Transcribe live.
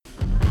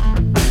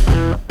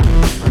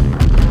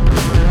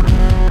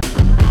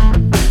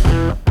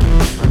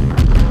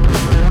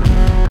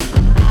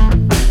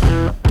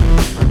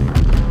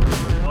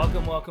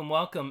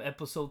Welcome,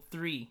 episode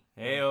 3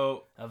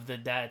 Heyo. of the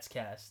Dad's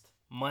Cast.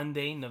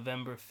 Monday,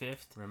 November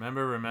 5th.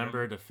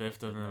 Remember the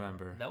 5th of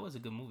November. That was a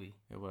good movie.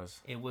 It was.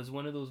 It was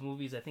one of those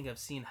movies I think I've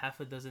seen half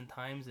a dozen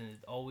times, and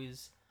it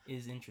always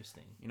is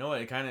interesting. You know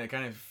what? It kind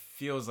of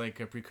feels like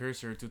a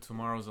precursor to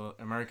tomorrow's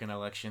American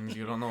elections.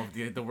 You don't know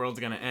if the world's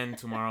gonna end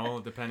tomorrow,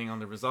 depending on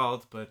the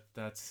result. But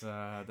that's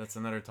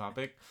another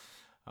topic.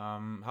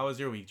 How was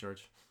your week,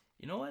 George?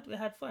 You know what? We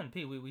had fun.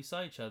 Pete, we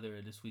saw each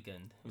other this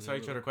weekend. We saw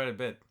each other quite a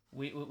bit.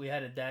 We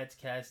had a Dad's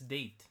Cast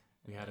date.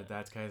 We had a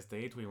Dad's Cast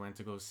date. We went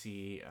to go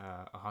see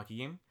a hockey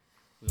game.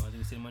 We went to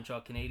go see the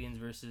Montreal Canadiens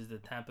versus the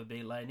Tampa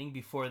Bay Lightning.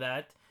 Before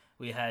that,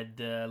 we had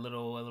a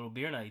little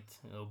beer night.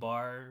 A little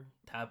bar,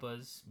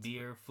 tapas,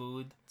 beer,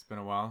 food. It's been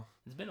a while.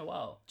 It's been a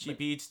while.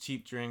 Cheap eats,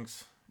 cheap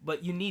drinks.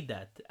 But you need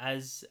that.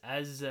 As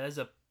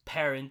a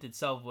parent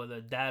itself, whether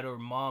dad or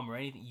mom or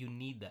anything, you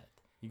need that.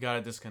 You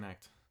gotta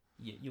disconnect.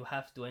 You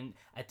have to. And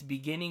at the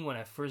beginning, when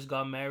I first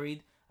got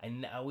married, I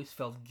always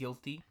felt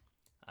guilty.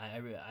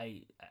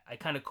 I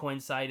kind of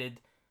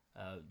coincided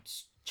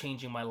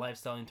changing my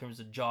lifestyle in terms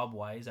of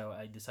job-wise.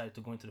 I decided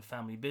to go into the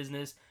family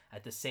business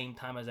at the same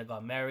time as I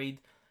got married.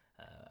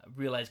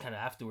 Realized kind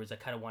of afterwards I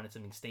kind of wanted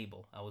something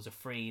stable. I was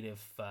afraid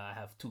if I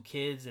have 2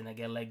 kids and I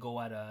get let go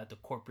at the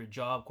corporate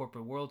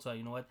world. So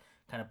you know what,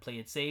 kind of play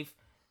it safe.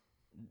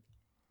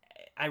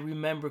 I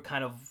remember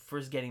kind of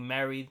first getting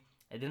married.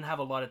 I didn't have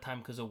a lot of time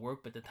because of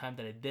work, but the time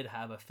that I did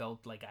have, I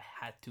felt like I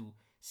had to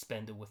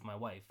spend it with my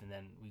wife. And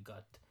then we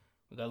got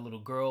a little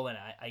girl, and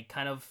I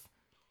kind of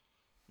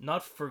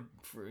not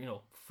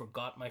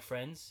forgot my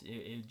friends.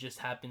 It just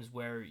happens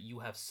where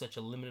you have such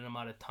a limited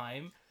amount of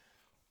time.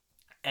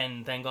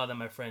 And thank God that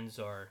my friends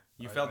are.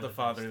 You felt the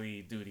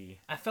fatherly duty.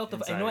 I felt the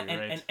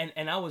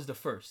and I was the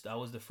first. I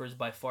was the first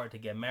by far to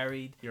get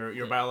married.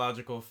 Your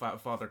biological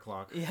father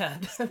clock. Yeah,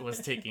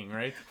 was ticking,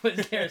 right?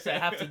 Was there, so I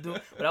have to do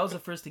it. But I was the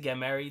first to get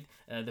married,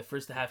 the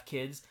first to have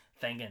kids.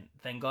 Thank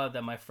God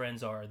that my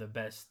friends are the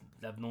best.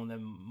 I've known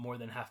them more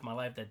than half my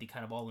life. That they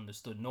kind of all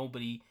understood.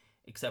 Nobody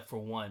except for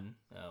one.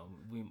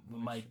 We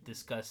might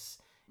discuss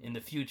in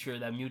the future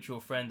that mutual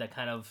friend that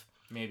kind of.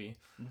 Maybe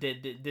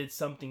did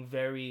something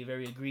very,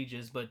 very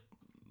egregious, but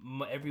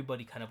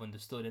everybody kind of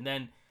understood. And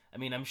then, I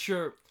mean, I'm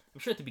sure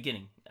at the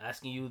beginning,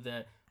 asking you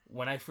that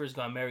when I first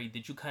got married,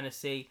 did you kind of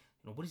say,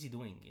 what is he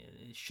doing?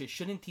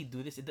 Shouldn't he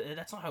do this?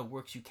 That's not how it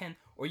works. You can,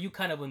 or you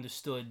kind of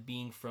understood,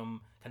 being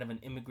from kind of an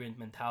immigrant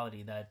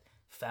mentality, that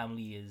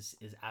family is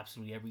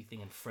absolutely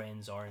everything and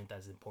friends aren't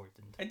as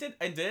important. I did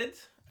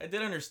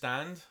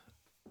understand,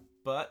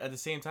 but at the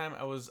same time,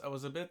 I was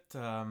a bit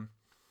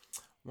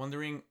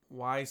wondering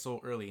why so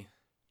early.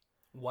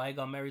 Why I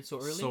got married so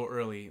early? So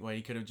early. Why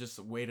you could have just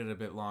waited a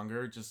bit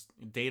longer, just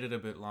dated a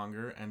bit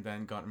longer, and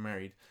then got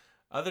married.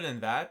 Other than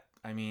that,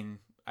 I mean,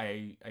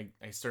 I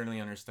certainly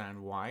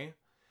understand why.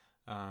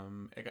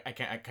 I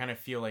kind of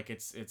feel like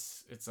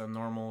it's a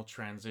normal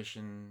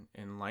transition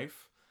in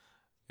life.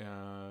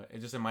 It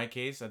just in my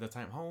case at the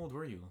time. How old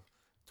were you?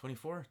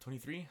 24,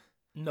 23?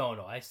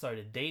 No. I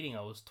started dating.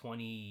 I was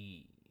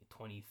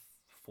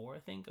 24, I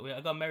think.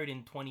 I got married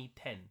in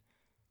 2010.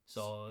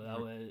 So that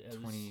was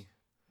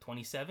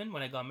 27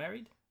 when I got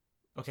married.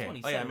 Okay. Oh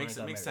yeah, it makes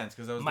sense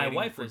because I was my dating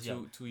wife for was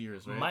two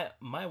years, right?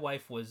 My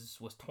wife was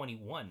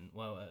 21.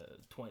 Well,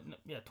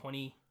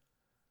 20.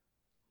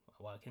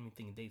 Wow, I can't even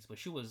think of dates, but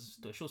she was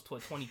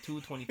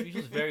 22, 23. She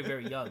was very,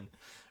 very young.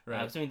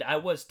 Right. I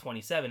was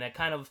 27.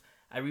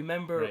 I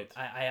remember right.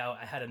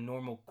 I had a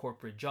normal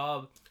corporate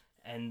job,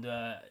 and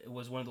it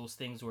was one of those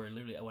things where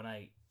literally when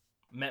I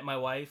met my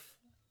wife,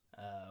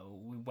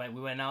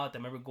 we went out. I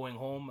remember going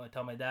home. I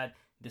tell my dad,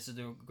 "This is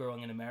the girl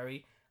I'm gonna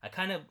marry." I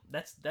kind of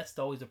that's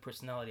always the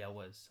personality I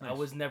was. Nice. I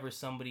was never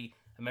somebody.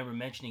 I remember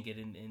mentioning it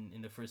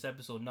in the first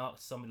episode. Not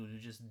somebody who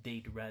would just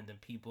date random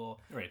people.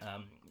 Right.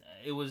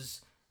 It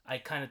was. I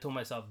kind of told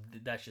myself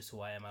that's just who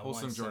I am.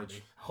 Wholesome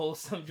George.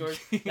 Wholesome George.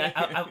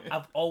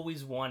 I've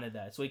always wanted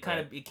that, so it kind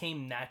of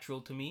became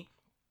natural to me,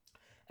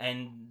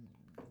 and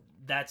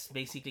that's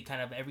basically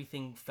kind of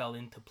everything fell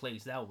into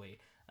place that way.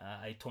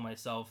 I told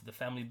myself the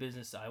family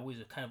business. I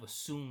always kind of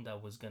assumed I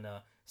was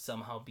gonna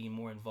somehow be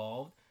more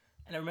involved.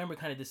 And I remember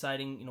kind of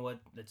deciding, you know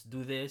what, let's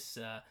do this.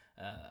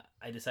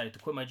 I decided to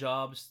quit my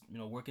jobs,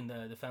 work in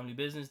the family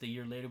business. The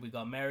year later, we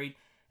got married.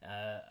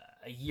 A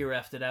year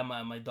after that,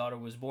 my daughter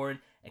was born.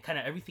 And kind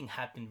of everything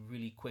happened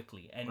really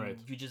quickly. And right.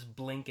 You just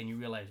blink and you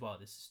realize, wow,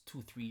 this is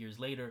 2-3 years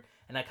later.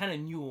 And I kind of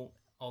knew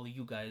all of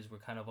you guys were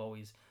kind of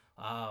always,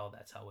 oh,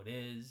 that's how it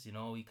is. You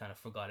kind of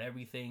forgot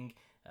everything.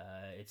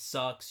 It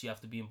sucks. You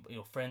have to be,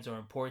 friends are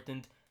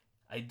important.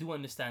 I do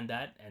understand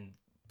that. And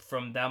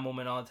from that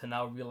moment on to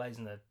now,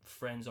 realizing that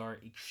friends are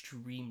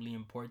extremely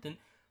important.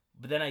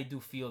 But then I do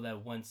feel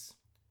that once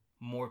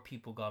more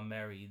people got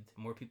married,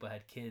 more people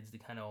had kids, they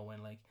kind of all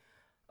went like,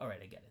 all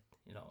right, I get it.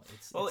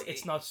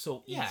 It's not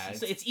so easy. Yeah,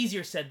 it's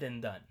easier said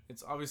than done.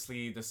 It's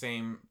obviously the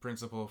same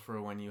principle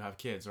for when you have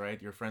kids,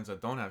 right? Your friends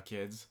that don't have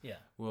kids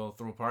will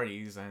throw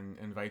parties and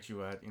invite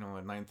you at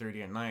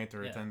 9:30 at night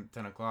or 10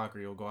 o'clock, or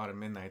you'll go out at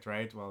midnight,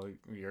 right? Well,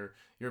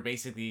 you're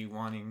basically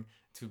wanting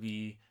to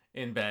be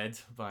in bed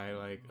by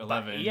like But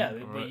 11. yeah,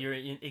 but you're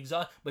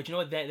exhausted. But you know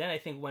what? Then I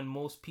think when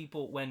most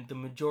people, when the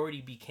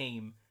majority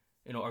became,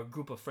 our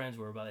group of friends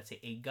were about, let's say,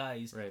 8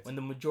 guys. Right. When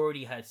the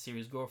majority had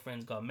serious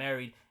girlfriends, got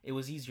married, it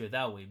was easier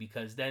that way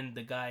because then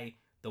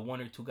the one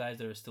or two guys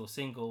that are still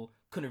single,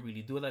 couldn't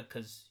really do that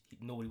because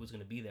nobody was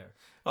gonna be there.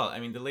 Well, I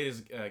mean, the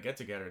latest get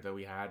together that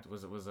we had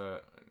was it was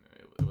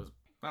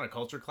not a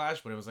culture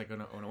clash, but it was like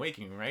an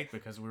awakening, right?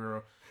 Because we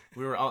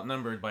were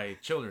outnumbered by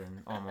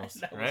children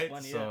almost, right?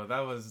 Funny, so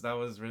that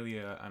was really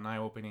an eye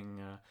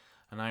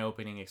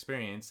opening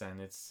experience,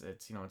 and it's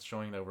it's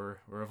showing that we're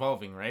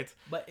evolving, right?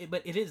 But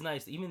it is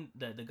nice. Even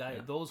the guy,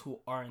 Yeah. those who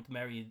aren't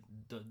married,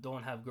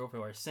 don't have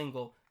girlfriend or are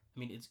single. I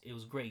mean, it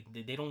was great.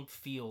 They don't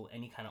feel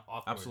any kind of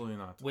awkward. Absolutely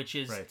not. Which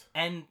is right.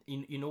 And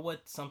you know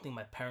what? Something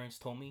my parents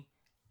told me,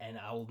 and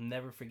I will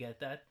never forget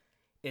that.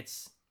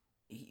 It's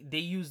They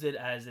used it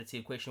as, let's say,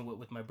 equation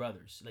with my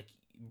brothers. Like,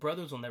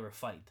 brothers will never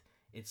fight.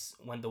 It's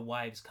when the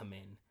wives come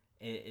in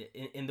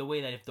the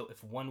way that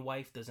if one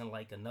wife doesn't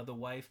like another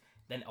wife,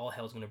 then all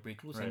hell's gonna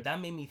break loose. Right. And that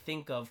made me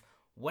think of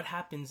what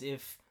happens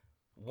if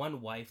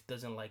one wife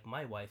doesn't like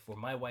my wife or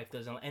my wife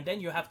doesn't, and then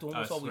you have to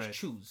almost always right.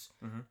 choose.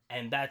 Mhm.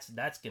 And that's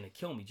gonna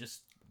kill me,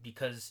 just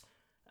because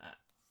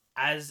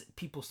as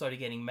people started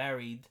getting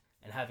married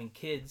and having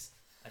kids,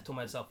 I told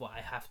myself, well,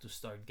 I have to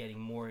start getting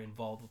more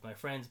involved with my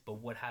friends. But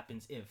what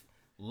happens if,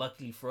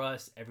 luckily for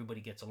us,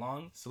 everybody gets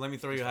along? So let me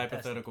throw you a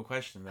hypothetical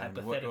question then.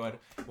 Hypothetical.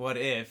 What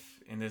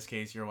if in this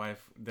case your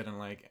wife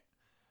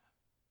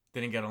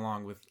didn't get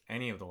along with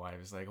any of the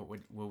wives? Like,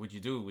 what would you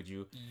do? Would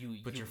you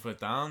put your foot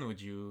down? Would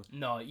you?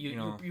 No,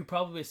 you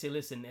probably say,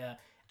 listen,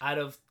 out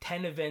of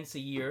 10 events a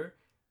year,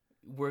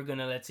 we're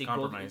gonna, let's say,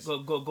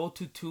 go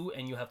to 2,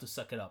 and you have to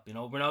suck it up.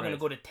 We're not gonna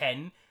go to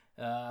 10.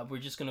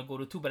 We're just gonna go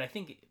to 2. But I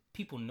think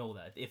people know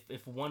that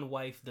if one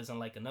wife doesn't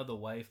like another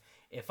wife,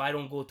 if I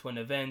don't go to an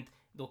event,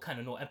 they'll kind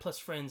of know. And plus,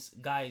 friends,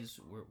 guys,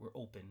 we're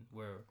open.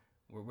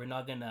 We're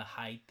not gonna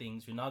hide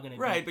things. We're not gonna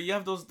But you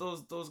have those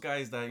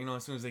guys that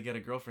as soon as they get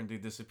a girlfriend, they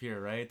disappear,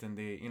 right? And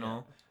they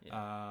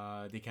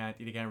they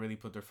can't really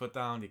put their foot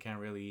down. They can't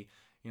really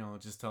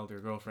just tell their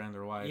girlfriend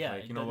or wife,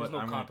 like, you know what,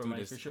 I'm gonna do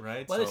this, for sure.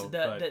 Right? Well, listen,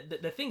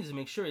 the thing is to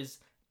make sure is,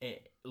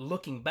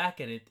 looking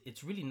back at it,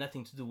 it's really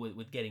nothing to do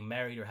with getting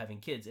married or having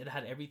kids. It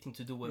had everything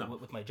to do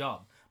with my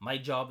job. My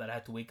job, that I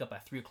had to wake up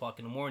at 3 o'clock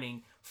in the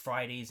morning,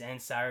 Fridays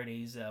and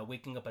Saturdays,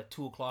 waking up at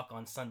 2 o'clock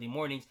on Sunday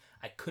mornings.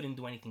 I couldn't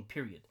do anything,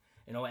 period.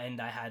 And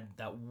I had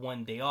that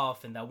one day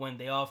off, and that one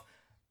day off,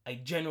 I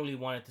generally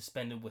wanted to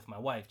spend it with my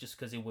wife, just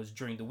because it was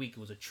during the week. It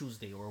was a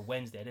Tuesday or a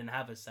Wednesday. I didn't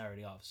have a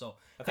Saturday off. So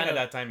I think at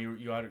that time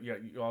you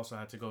also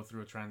had to go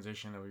through a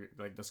transition of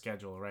like the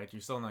schedule, right?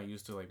 You're still not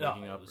used to like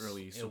waking up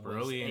super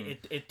early. And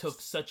it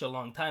took such a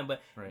long time,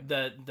 but right.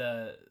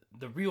 the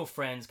real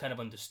friends kind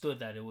of understood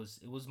that it was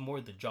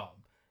more the job,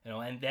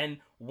 And then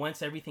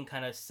once everything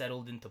kind of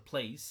settled into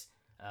place,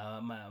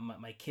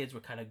 my kids were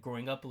kind of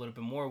growing up a little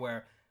bit more,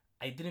 where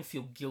I didn't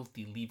feel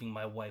guilty leaving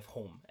my wife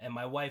home. And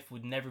my wife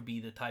would never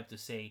be the type to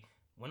say,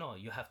 well, no,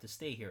 you have to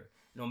stay here.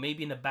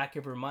 Maybe in the back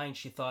of her mind,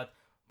 she thought,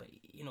 but,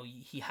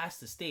 he has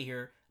to stay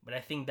here. But I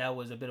think that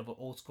was a bit of an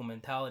old school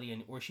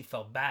mentality, or she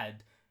felt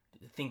bad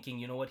thinking,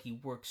 you know what, he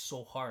worked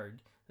so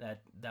hard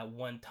that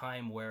one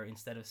time where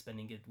instead of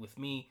spending it with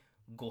me,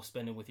 go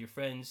spend it with your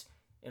friends.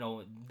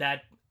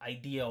 That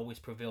idea always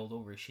prevailed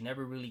over. She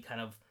never really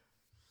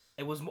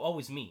it was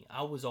always me.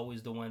 I was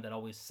always the one that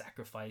always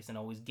sacrificed and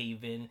always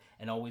gave in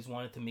and always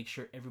wanted to make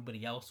sure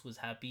everybody else was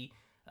happy.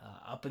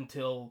 Up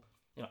until,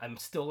 I'm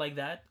still like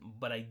that,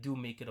 but I do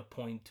make it a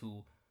point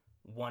to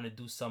want to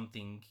do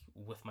something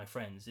with my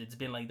friends. It's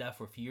been like that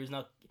for a few years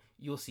now.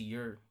 You'll see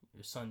your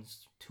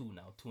son's 2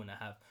 now,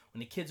 2.5. When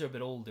the kids are a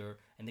bit older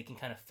and they can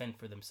kind of fend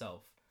for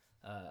themselves.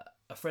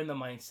 A friend of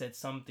mine said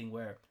something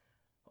where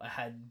I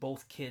had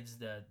both kids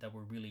that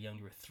were really young.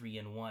 They were 3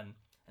 and 1.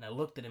 And I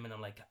looked at him and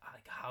I'm like,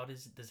 how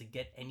does it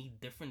get any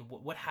different?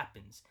 What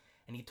happens?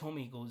 And he told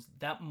me, he goes,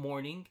 that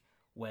morning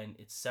when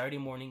it's Saturday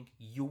morning,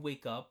 you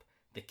wake up,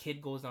 the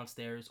kid goes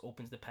downstairs,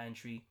 opens the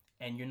pantry,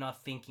 and you're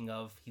not thinking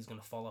of he's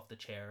going to fall off the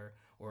chair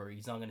or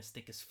he's not going to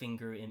stick his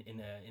finger in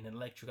an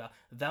electric.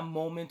 That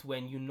moment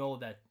when you know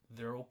that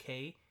they're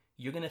okay,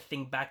 you're going to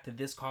think back to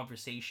this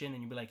conversation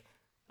and you'll be like,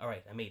 all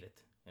right, I made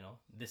it.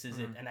 This is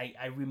it. And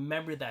I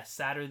remember that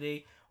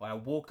Saturday where I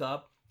woke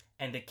up,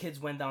 and the kids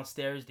went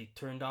downstairs. They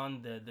turned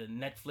on the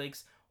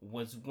Netflix.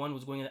 One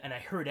was going, and I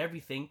heard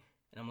everything.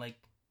 And I'm like,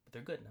 but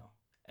they're good now.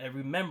 And I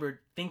remembered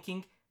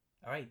thinking,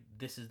 all right,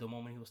 this is the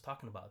moment he was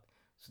talking about.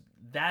 So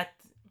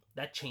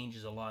that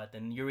changes a lot.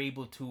 And you're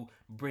able to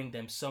bring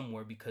them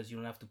somewhere because you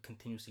don't have to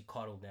continuously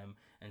coddle them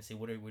and say,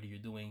 what are you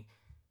doing?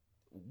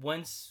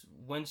 Once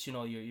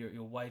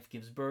your wife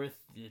gives birth,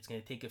 it's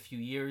gonna take a few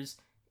years.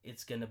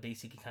 It's gonna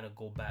basically kind of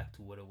go back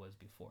to what it was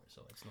before,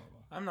 so it's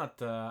normal.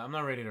 I'm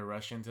not ready to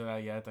rush into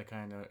that yet.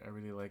 I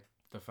really like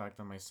the fact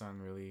that my son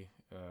really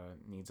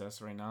needs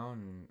us right now,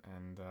 and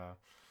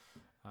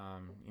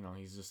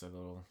he's just a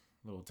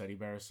little teddy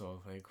bear,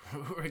 so like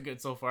we're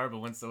good so far. But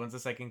once the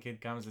second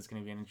kid comes, it's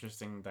gonna be an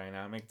interesting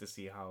dynamic to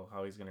see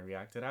how he's gonna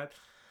react to that.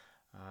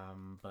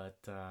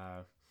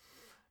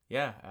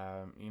 yeah,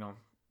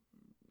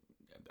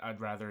 I'd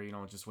rather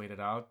just wait it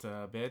out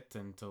a bit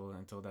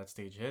until that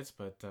stage hits.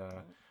 But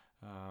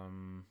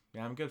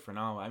yeah, I'm good for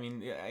now. I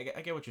mean, yeah,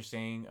 I get what you're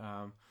saying.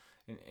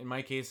 In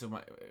my case,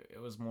 it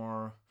was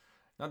more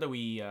not that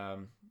we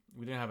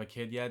didn't have a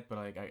kid yet, but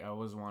like I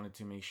always wanted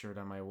to make sure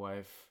that my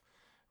wife,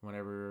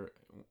 whenever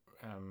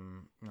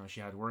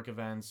she had work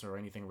events or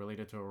anything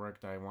related to her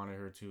work, that I wanted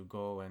her to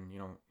go and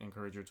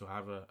encourage her to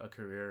have a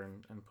career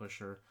and push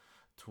her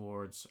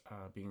towards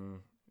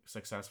being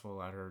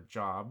successful at her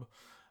job,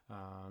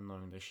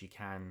 knowing that she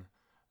can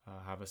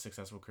have a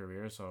successful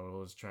career. So I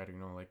always try to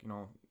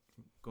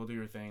go do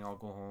your thing. I'll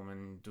go home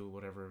and do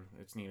whatever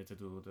it's needed to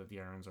do, the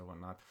errands or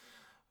whatnot.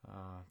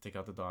 Take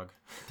out the dog.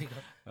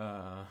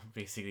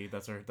 Basically,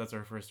 that's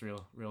our first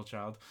real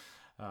child.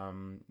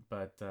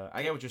 But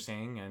I get what you're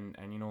saying,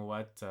 and you know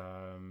what?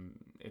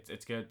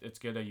 It's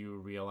good that you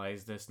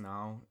realize this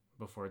now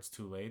before it's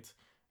too late,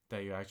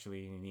 that you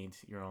actually need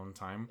your own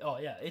time. Oh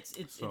yeah, it's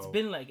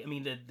been like, I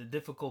mean, the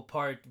difficult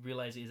part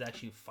realizing is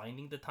actually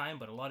finding the time.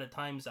 But a lot of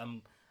times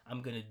I'm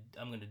gonna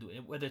do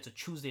it. Whether it's a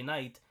Tuesday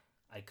night,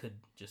 I could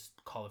just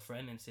call a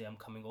friend and say I'm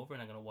coming over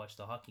and I'm gonna watch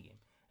the hockey game.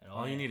 And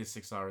all you need is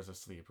 6 hours of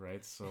sleep,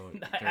 right? So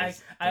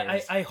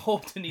I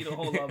hope to need a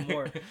whole lot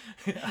more.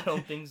 I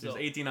don't think so.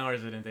 There's 18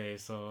 hours in a day,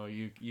 so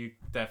you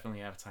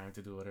definitely have time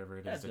to do whatever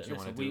it is that you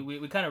want to do.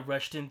 We kind of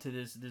rushed into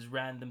this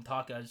random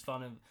talk. I just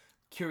found it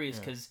curious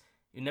because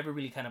you never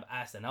really kind of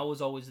asked, and I was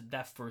always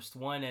that first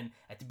one. And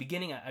at the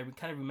beginning, I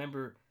kind of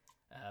remember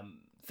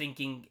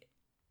thinking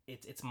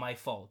it's my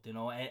fault,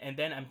 and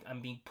then I'm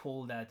being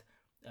pulled at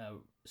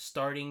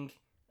starting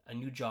a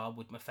new job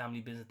with my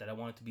family business that I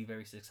wanted to be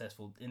very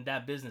successful in.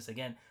 That business,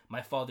 again,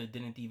 my father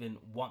didn't even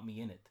want me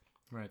in it,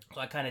 right?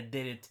 So I kind of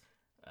did it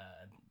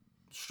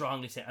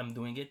strongly, say I'm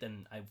doing it,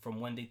 and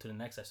from one day to the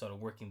next I started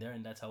working there,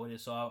 and that's how it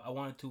is. So I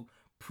wanted to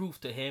prove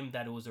to him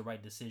that it was the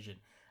right decision.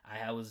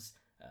 I was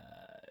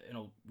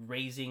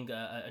raising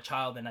a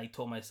child, and I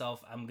told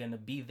myself I'm gonna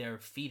be there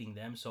feeding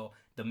them. So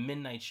the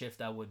midnight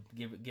shift, I would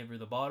give her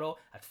the bottle.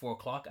 At 4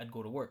 o'clock I'd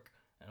go to work,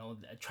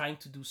 trying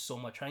to do so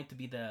much, trying to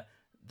be the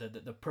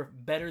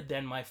better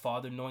than my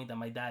father, knowing that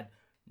my dad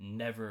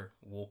never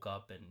woke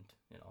up and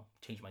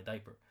changed my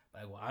diaper.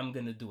 But I'm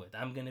gonna do it.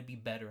 I'm gonna be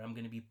better. I'm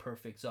gonna be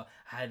perfect. So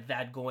I had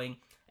that going.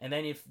 And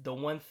then if the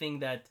one thing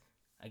that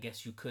I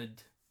guess you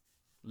could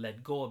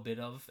let go a bit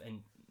of,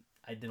 and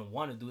I didn't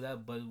want to do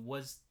that, but it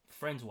was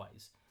friends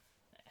wise,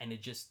 and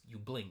it just you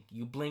blink,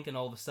 and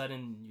all of a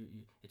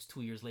sudden it's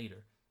 2 years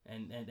later,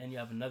 and then you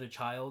have another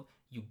child.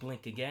 You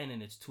blink again,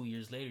 and it's 2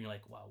 years later. You're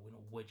like, wow,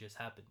 what just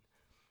happened?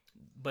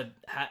 But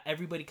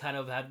everybody kind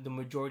of the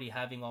majority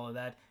having all of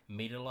that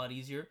made it a lot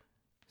easier.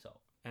 So,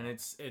 and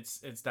it's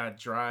that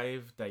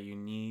drive that you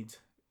need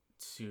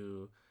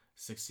to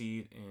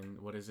succeed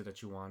in what is it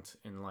that you want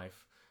in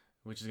life,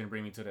 which is going to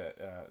bring me to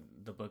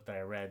the book that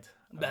I read.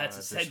 That's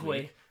a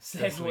segue.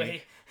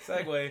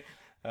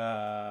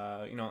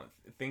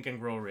 Think and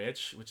Grow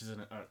Rich, which is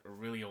a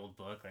really old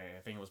book. I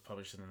think it was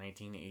published in the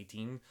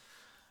 1918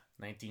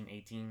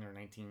 or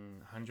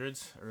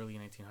 1900s, early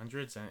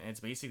 1900s, and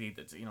it's basically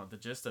the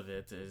gist of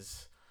it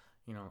is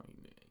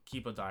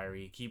keep a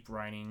diary, keep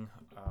writing,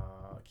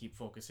 keep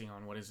focusing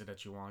on what is it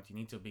that you want. You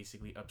need to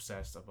basically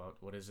obsess about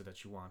what is it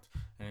that you want,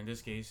 and in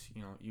this case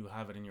you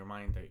have it in your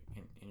mind that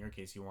in your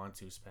case you want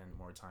to spend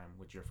more time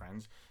with your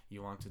friends,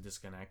 you want to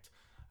disconnect.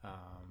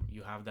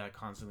 You have that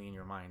constantly in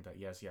your mind that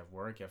yes, you have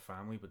work, you have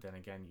family, but then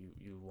again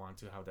you want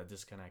to have that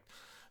disconnect.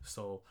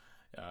 So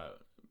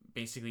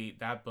basically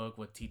that book,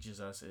 what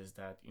teaches us is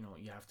that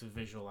you have to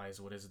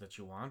visualize what is it that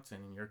you want,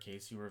 and in your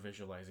case you were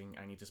visualizing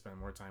I need to spend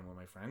more time with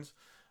my friends.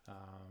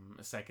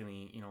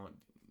 Secondly,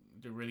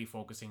 they're really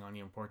focusing on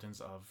the importance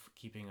of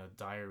keeping a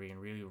diary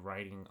and really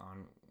writing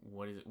on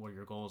what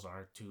your goals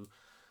are, to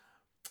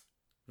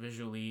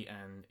visually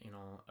and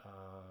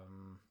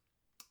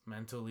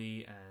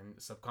mentally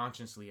and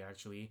subconsciously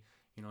actually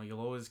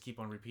you'll always keep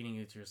on repeating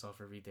it to yourself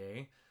every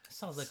day.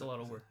 Sounds like a lot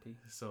of work, Pete.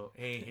 So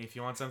hey, if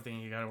you want something,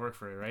 you gotta work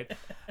for it, right?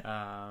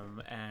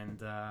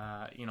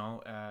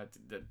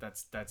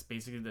 That's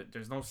basically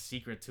there's no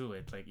secret to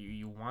it. Like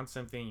you want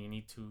something, you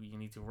need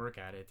to work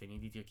at it, and you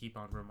need to keep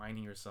on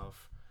reminding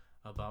yourself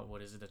about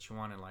what is it that you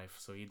want in life,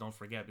 so you don't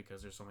forget,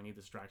 because there's so many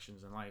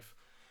distractions in life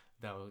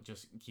that will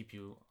just keep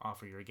you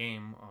off of your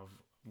game of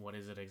what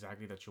is it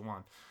exactly that you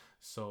want.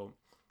 So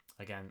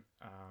again,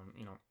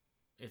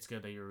 it's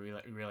good that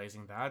you're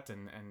realizing that,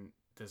 and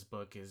this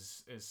book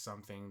is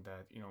something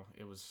that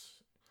it was,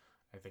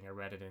 I think I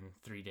read it in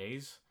 3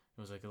 days.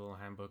 It was like a little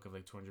handbook of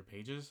like 200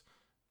 pages,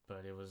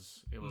 but it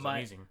was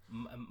amazing.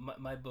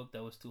 My book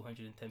that was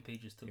 210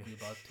 pages took me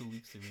about 2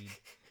 weeks to read.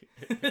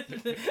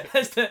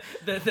 That's the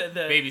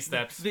baby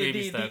steps,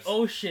 the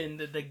ocean,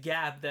 the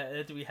gap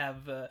that we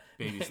have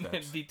baby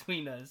steps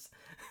between us.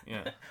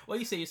 Yeah. Well,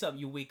 you say yourself,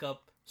 you wake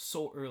up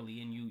so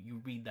early and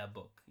you read that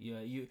book.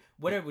 You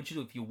whatever would you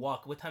do if you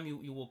walk? What time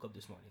you woke up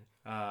this morning?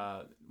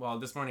 Well,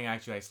 this morning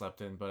actually I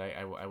slept in, but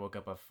I woke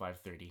up at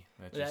 5:30.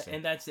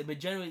 And that's it. But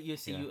generally, you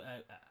see,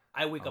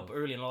 I wake up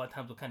early, and a lot of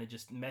times we'll kind of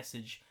just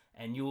message,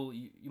 and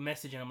you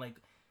message, and I'm like,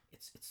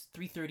 it's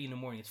 3:30 in the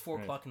morning. It's 4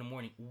 Right. o'clock in the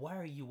morning. Why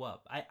are you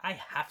up? I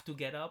have to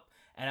get up,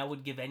 and I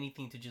would give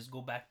anything to just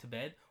go back to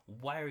bed.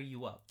 Why are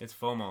you up? It's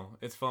FOMO.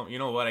 It's FOMO. You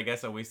know what? I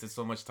guess I wasted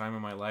so much time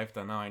in my life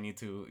that now I need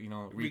to,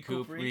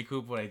 Recuperate.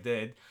 recoup what I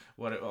did,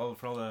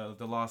 for all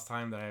the lost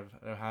time that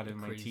I've had in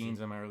my Crazy. teens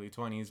and my early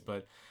 20s.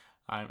 But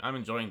I'm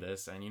enjoying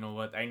this, and you know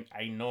what?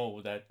 I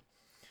know that.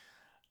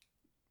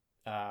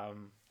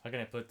 How can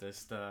I put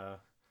this?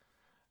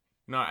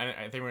 No,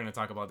 I think we're gonna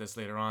talk about this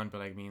later on,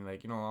 but I mean,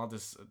 like, all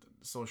this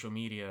social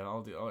media,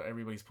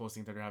 everybody's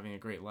posting that they're having a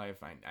great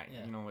life.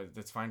 Yeah.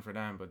 That's fine for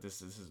them, but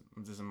this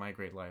is my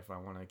great life. I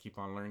want to keep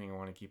on learning. I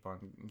want to keep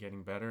on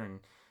getting better,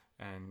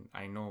 and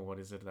I know what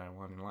is it that I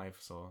want in life.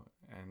 So,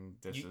 and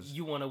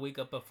you want to wake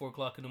up at 4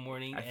 o'clock in the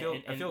morning. I feel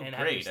and great.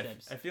 Have your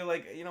steps. I feel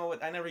like,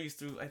 what, I never used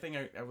to. I think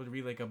I would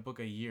read like a book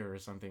a year or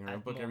something, or a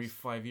At book every most.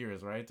 5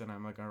 years, right? And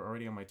I'm like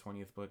already on my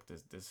 20th book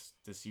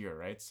this year,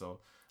 right?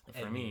 So.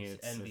 For me,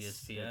 it's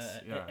envious.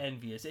 yeah.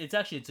 Envious.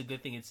 It's a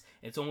good thing.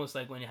 It's almost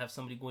like when you have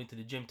somebody going to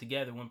the gym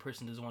together. One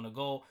person doesn't want to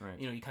go. Right.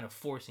 You're kind of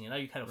forcing it. Now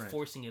you're kind of Right.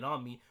 forcing it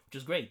on me, which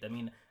is great. I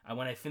mean,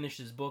 when I finished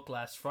this book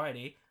last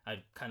Friday,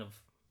 I kind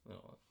of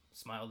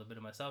smiled a bit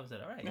at myself and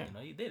said, "All right, Yeah.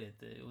 You did it.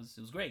 It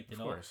was great." Of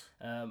course.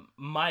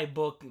 My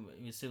book,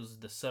 it was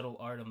The Subtle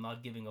Art of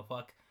Not Giving a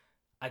Fuck.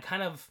 I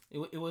kind of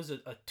it was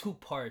a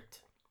 2-part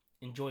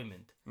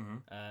enjoyment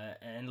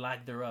and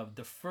lack thereof.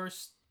 The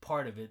first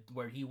part of it,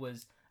 where he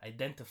was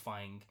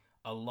identifying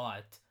a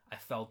lot, I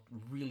felt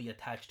really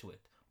attached to it.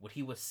 What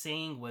he was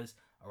saying was,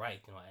 all right,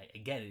 I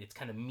get it. It's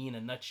kind of me in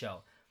a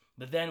nutshell.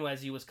 But then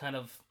as he was kind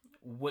of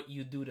what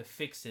you do to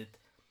fix it,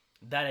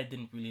 that I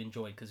didn't really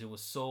enjoy because it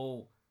was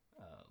so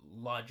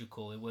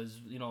logical. It was,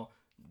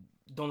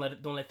 don't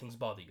let things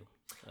bother you.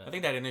 I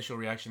think that initial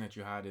reaction that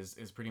you had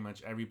is pretty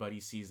much everybody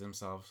sees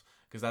themselves,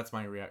 because that's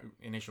my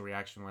initial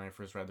reaction when I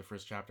first read the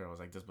first chapter. I was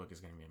like, this book is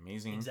going to be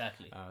amazing.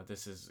 Exactly.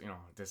 This is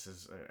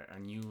a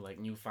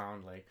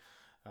newfound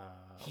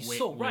he's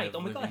so right. Oh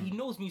my God, he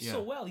knows me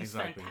so well. He's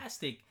exactly.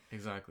 fantastic.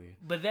 Exactly.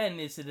 But then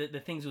it's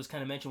the things was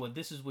kind of mentioned. Well,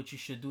 this is what you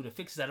should do to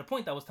fix it. At a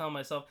point, I was telling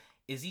myself,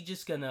 is he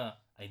just gonna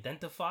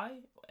identify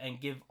and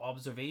give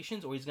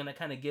observations, or he's gonna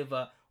kind of give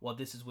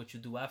this is what you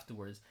do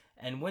afterwards?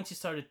 And once he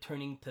started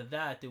turning to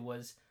that, it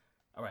was,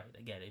 all right,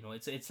 I get it.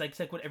 It's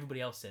like what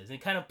everybody else says. And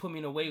it kind of put me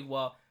in a way.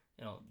 Well,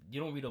 you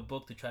don't read a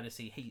book to try to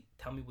say, hey,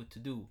 tell me what to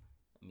do.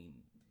 I mean,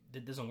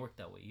 it doesn't work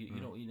that way.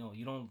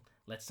 You don't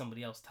let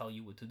somebody else tell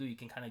you what to do. You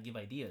can kind of give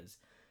ideas.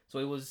 So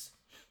it was,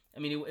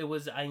 it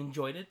was, I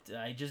enjoyed it.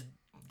 I just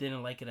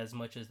didn't like it as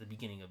much as the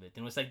beginning of it.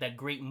 And it was like that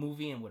great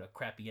movie and with a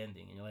crappy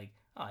ending. And you're like,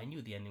 oh, I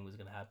knew the ending was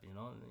going to happen.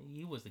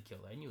 He was the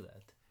killer. I knew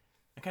that.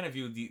 I kind of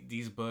view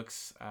these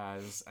books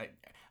as,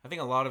 I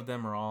think a lot of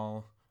them are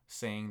all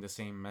saying the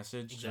same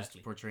message, Exactly.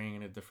 just portraying it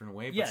in a different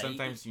way. But Yeah,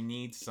 sometimes you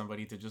need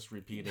somebody to just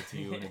repeat it to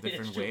you in a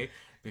different true. way,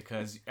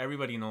 because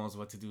everybody knows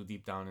what to do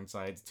deep down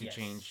inside to Yes,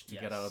 change, to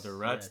yes, get out of the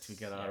rut, yes, to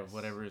get out of yes.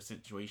 whatever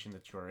situation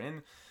that you're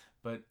in.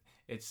 But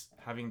it's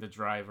having the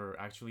drive or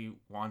actually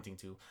wanting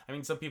to. I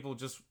mean, some people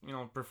just,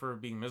 prefer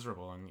being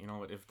miserable. And,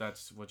 if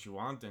that's what you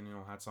want, then,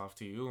 hats off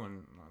to you.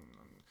 And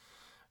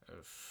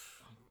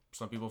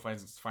some people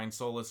find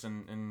solace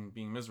in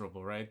being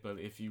miserable, right? But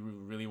if you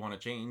really want to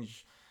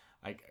change,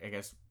 I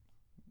guess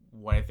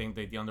what I think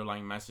the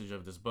underlying message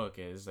of this book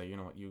is that,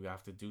 you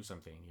have to do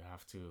something. You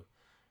have to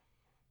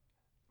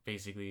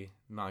basically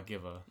not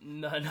give a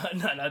not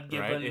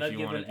give right? a, If not you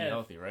give want an to be F.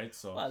 healthy, right?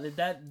 So Well,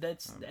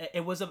 that's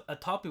it was a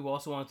topic we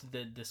also wanted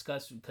to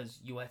discuss, because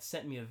you had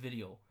sent me a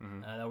video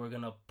that we're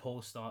gonna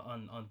post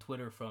on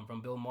Twitter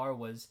from Bill Maher,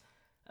 was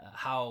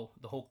how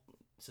the whole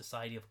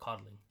society of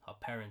coddling, how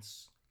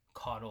parents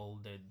coddle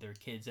their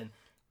kids, and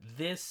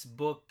this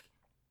book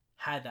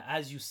had that.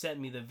 As you sent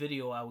me the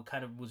video, I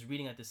was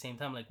reading at the same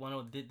time, like, well,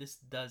 no, this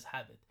does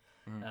have it.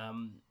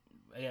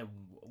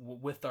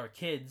 With our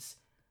kids.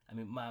 I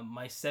mean,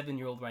 my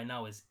 7-year-old right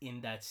now is in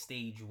that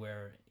stage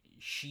where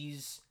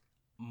she's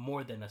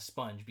more than a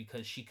sponge,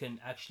 because she can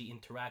actually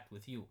interact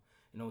with you.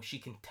 She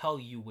can tell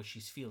you what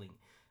she's feeling.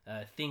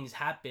 Things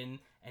happen,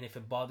 and if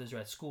it bothers her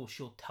at school,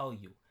 she'll tell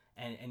you.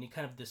 And you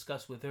kind of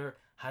discuss with her,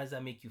 how does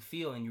that make you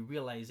feel? And you're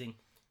realizing,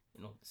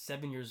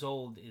 7 years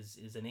old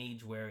is an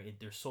age where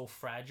they're so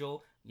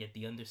fragile, yet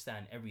they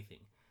understand everything.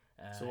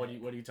 So what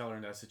do you tell her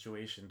in that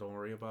situation? Don't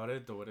worry about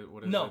it. Or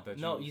what is No, it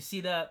that you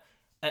see that.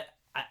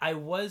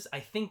 I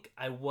think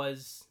I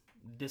was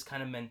this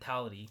kind of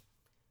mentality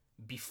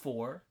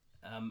before.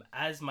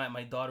 As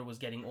my daughter was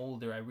getting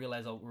older, I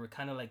realized we were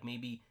kind of like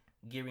maybe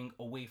gearing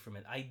away from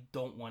it. I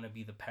don't want to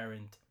be the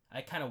parent.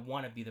 I kind of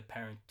want to be the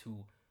parent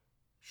to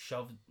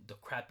shove the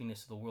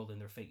crappiness of the world in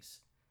their face.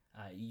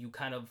 You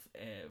kind of,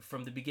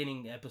 from the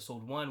beginning,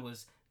 episode 1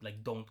 was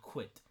like, don't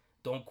quit.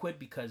 Don't quit,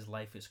 because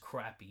life is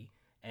crappy.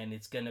 And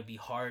it's going to be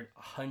hard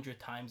 100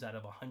 times out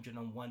of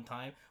 101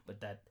 time.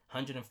 But that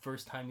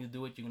 101st time you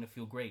do it, you're going to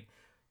feel great.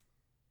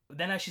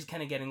 Then as she's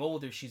kind of getting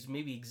older, she's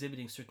maybe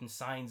exhibiting certain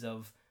signs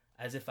of,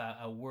 as if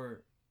I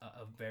were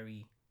a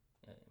very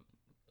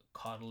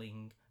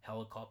coddling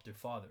helicopter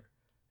father,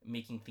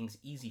 making things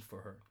easy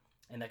for her.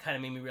 And that kind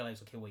of made me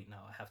realize, okay, wait,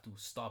 now I have to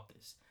stop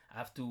this. I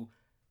have to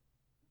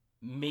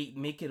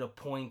make it a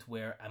point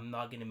where I'm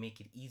not gonna make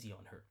it easy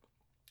on her.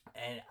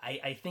 And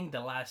I think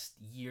the last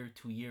year,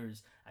 2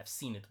 years, I've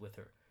seen it with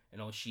her. You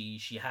know, she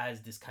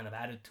has this kind of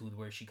attitude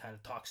where she kind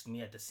of talks to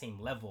me at the same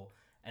level,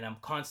 and I'm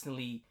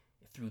constantly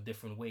through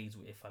different ways.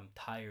 If I'm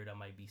tired, I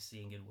might be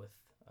saying it with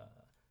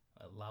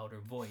a louder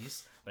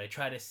voice, but I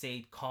try to say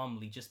it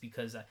calmly, just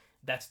because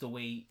that's the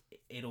way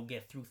it'll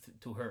get through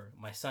to her.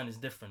 My son is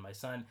different. My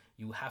son,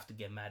 you have to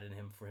get mad at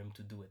him for him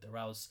to do it, or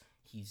else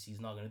he's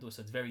not gonna do it.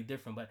 So it's very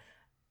different. But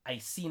I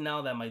see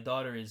now that my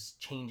daughter is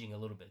changing a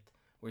little bit,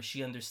 where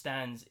she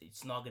understands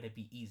it's not gonna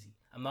be easy.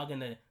 I'm not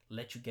gonna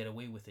let you get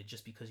away with it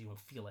just because you don't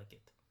feel like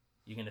it.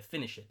 You're gonna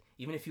finish it,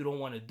 even if you don't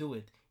want to do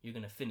it. You're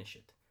gonna finish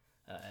it.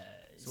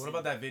 So what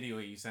about that video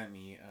you sent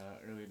me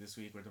earlier this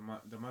week, where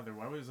the mother?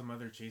 Why was the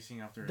mother chasing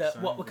after her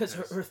son? Well, because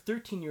her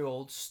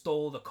 13-year-old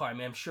stole the car. I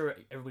mean, I'm sure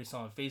everybody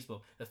saw on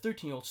Facebook. The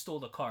 13-year-old stole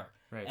the car,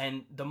 right?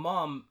 And the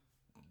mom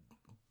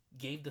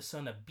gave the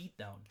son a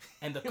beatdown.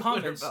 And the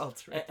comments,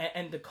 belt, right?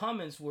 and the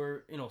comments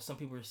were, you know, some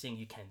people were saying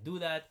you can't do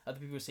that. Other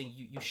people were saying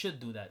you should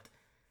do that.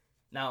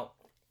 Now,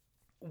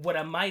 what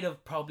I might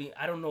have probably,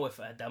 I don't know if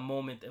at that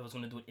moment I was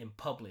going to do it in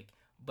public,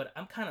 but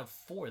I'm kind of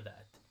for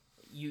that.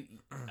 You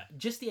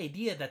just the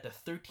idea that the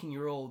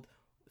 13-year-old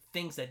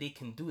thinks that they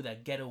can do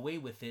that, get away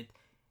with it.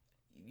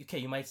 Okay,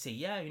 you might say,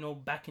 yeah, you know,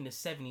 back in the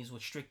 70s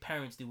with strict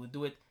parents, they would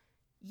do it.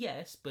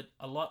 Yes, but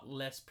a lot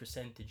less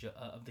percentage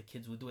of the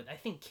kids would do it. I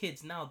think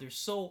kids now,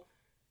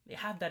 they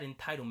have that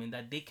entitlement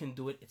that they can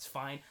do it. It's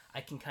fine.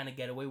 I can kind of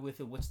get away with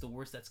it. What's the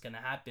worst that's going to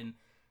happen?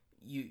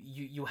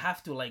 You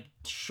have to like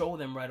show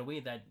them right away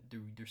that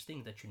there's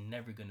things that you're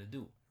never gonna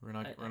do. We're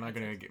not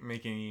gonna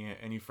make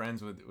any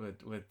friends with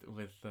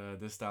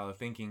this style of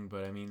thinking.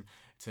 But I mean,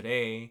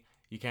 today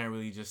you can't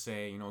really just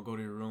say, you know, go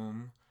to your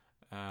room,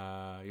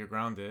 you're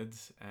grounded,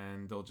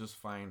 and they'll just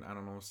find, I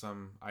don't know,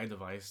 some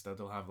iDevice that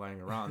they'll have lying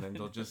around, and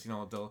they'll just, you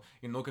know,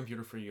 no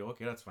computer for you.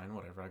 Okay, that's fine,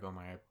 whatever. I got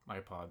my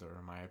iPod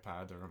or my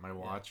iPad or my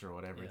watch or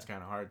whatever. Yeah. It's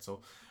kind of hard.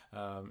 So,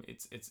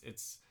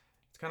 it's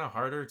kind of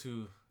harder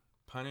to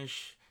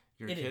punish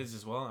your kids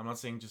as well. I'm not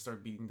saying just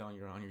start beating down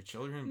on your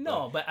children.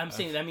 No, but I'm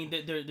saying, I mean,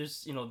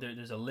 there's you know,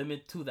 there's a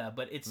limit to that.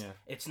 But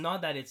it's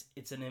not that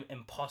it's an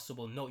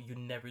impossible. No, you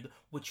never do.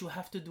 What you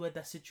have to do at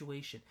that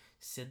situation,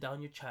 sit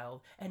down your child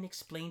and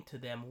explain to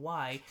them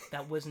why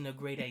that wasn't a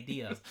great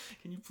idea.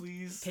 Can you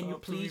please?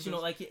 You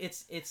know, like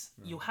it's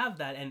you have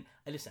that. And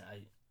listen,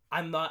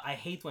 I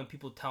hate when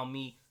people tell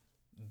me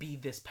be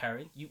this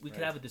parent. We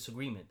could have a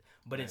disagreement,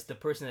 but it's the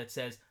person that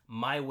says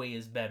my way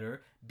is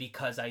better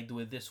because I do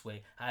it this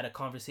way. I had a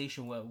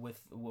conversation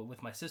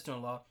with my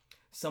sister-in-law,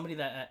 somebody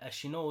that, as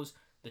she knows,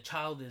 the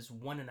child is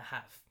 1.5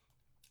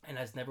 and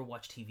has never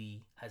watched TV,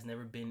 has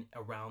never been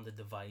around the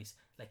device,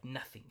 like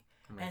nothing.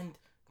 Amazing.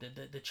 And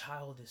the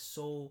child is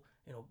so,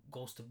 you know,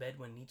 goes to bed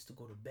when it needs to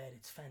go to bed.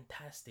 It's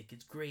fantastic.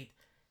 It's great.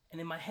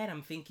 And in my head,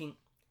 I'm thinking,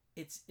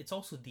 it's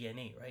also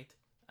DNA, right?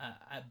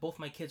 Both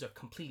my kids are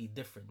completely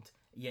different.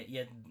 Yet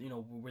you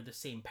know, we're the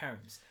same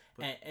parents,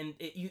 and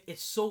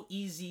it's so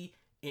easy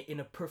in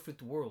a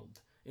perfect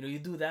world. You know, you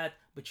do that,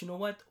 but you know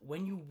what?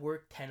 When you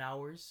work 10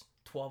 hours,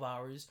 12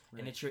 hours,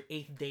 and it's your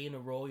 8th day in a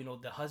row, you know,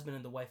 the husband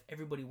and the wife,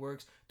 everybody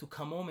works to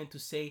come home and to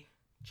say,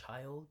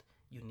 child,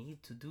 you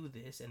need to do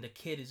this, and the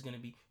kid is gonna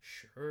be,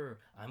 sure,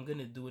 I'm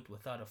gonna do it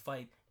without a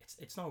fight.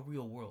 It's not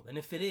real world, and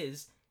if it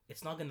is,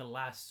 it's not gonna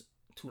last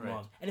too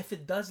long. And if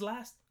it does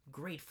last,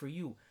 great for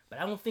you. But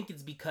I don't think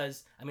it's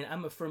because, I mean,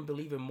 I'm a firm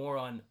believer more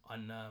on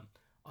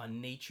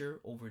nature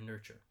over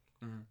nurture.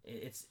 Mm-hmm.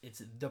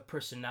 It's the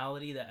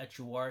personality that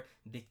you are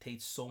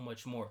dictates so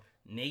much more.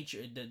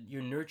 Nature,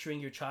 you're nurturing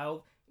your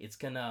child, it's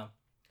gonna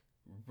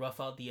rough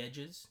out the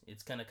edges.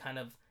 It's gonna kind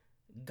of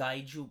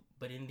guide you,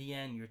 but in the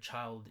end, your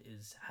child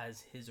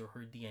has his or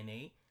her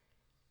DNA,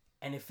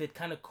 and if it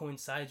kind of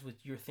coincides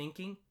with your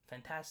thinking,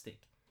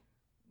 fantastic.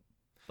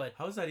 But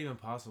how is that even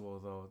possible,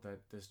 though?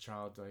 That this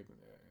child, like,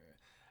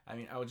 I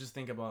mean, I would just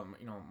think about,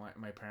 you know,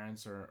 my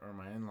parents or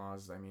my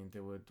in-laws. I mean, they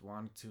would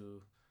want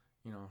to,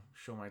 you know,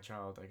 show my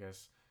child, I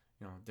guess,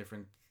 you know,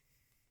 different,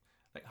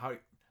 like,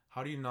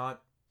 how do you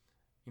not,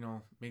 you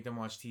know, make them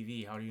watch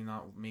TV? How do you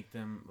not make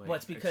them, like... Well,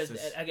 it's because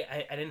I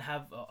didn't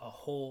have a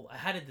whole... I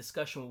had a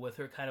discussion with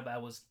her, kind of, I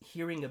was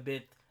hearing a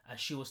bit as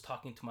she was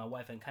talking to my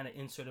wife, and kind of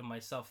inserted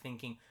myself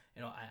thinking,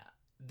 you know,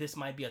 this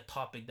might be a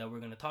topic that we're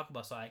going to talk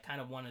about, so I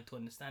kind of wanted to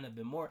understand a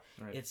bit more.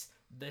 Right. It's,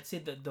 let's say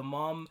that the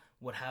mom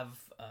would have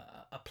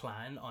a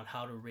plan on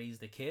how to raise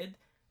the kid,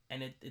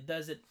 and it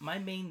does it. My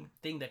main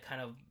thing that kind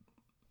of,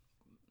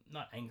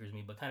 not angers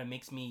me, but kind of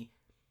makes me,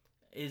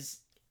 is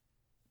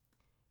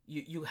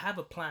you have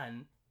a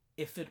plan.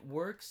 If it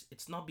works,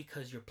 it's not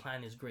because your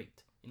plan is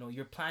great. You know,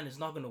 your plan is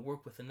not going to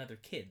work with another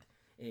kid.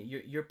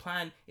 Your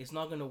plan is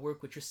not going to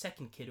work with your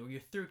second kid or your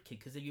third kid,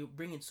 because you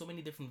bring in so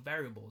many different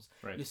variables.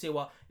 Right. You say,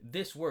 well,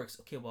 this works.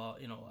 Okay, well,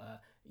 you know,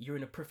 you're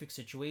in a perfect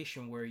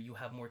situation where you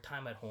have more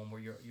time at home, or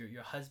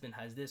your husband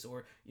has this,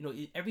 or, you know,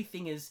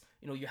 everything is,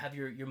 you know, you have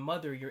your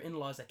mother, your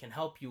in-laws that can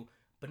help you,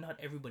 but not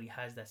everybody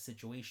has that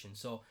situation.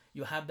 So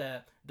you have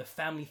the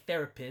family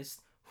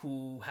therapist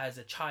who has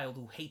a child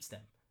who hates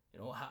them.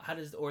 How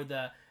does, or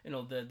the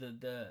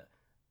the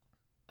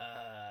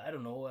I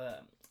don't know,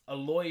 a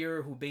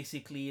lawyer who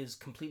basically is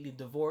completely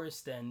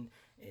divorced, and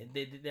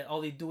they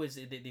all they do is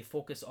they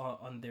focus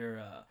on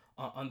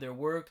their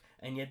work,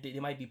 and yet they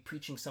might be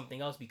preaching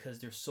something else because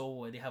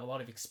they have a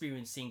lot of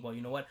experience seeing, well,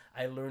 you know what,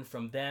 I learned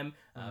from them,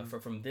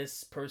 from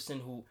this person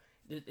who,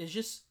 it's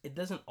just, it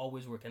doesn't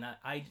always work. And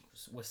I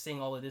was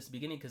saying all of this at the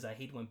beginning because I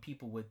hate when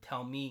people would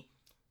tell me,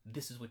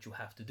 this is what you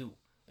have to do,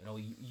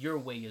 your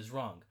way is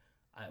wrong.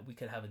 We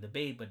could have a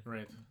debate, but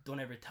right. Don't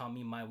ever tell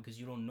me my, because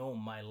you don't know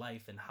my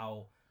life and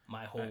how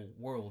my whole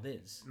world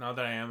is. Now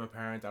that I am a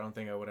parent, I don't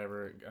think I would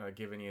ever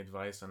give any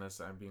advice unless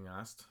I'm being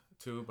asked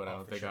to, but I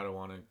don't think I don't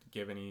want to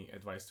give any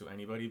advice to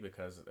anybody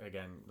because,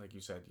 again, like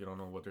you said, you don't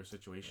know what their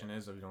situation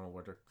is, or you don't know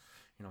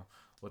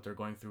what they're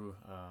going through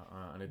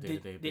on a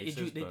day-to-day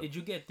basis. Did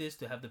you get this,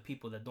 to have the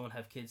people that don't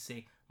have kids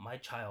say, my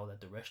child at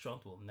the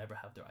restaurant will never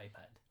have their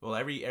iPad? Well,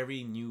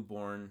 every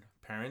newborn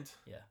parent,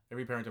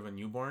 every parent of a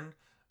newborn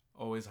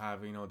always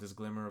have this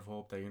glimmer of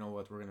hope that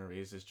we're gonna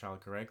raise this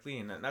child correctly,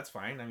 and that's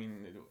fine. I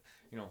mean,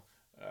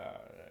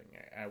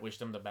 I wish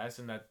them the best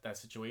in that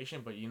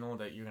situation, but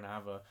that you're gonna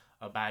have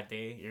a bad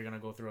day. You're gonna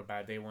go through a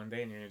bad day one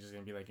day, and you're just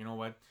gonna be like, you know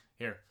what,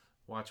 here,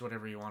 watch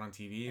whatever you want on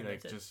TV, and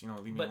like just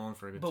leave me alone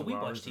for a good 2 hours. But we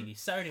watch TV.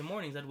 Saturday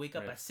mornings, I'd wake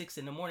up at 6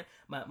 in the morning.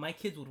 My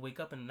kids would wake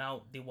up and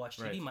now they watch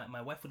TV.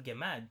 My wife would get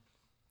mad.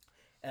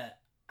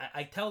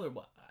 I tell her,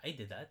 well, I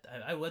did that.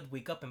 I would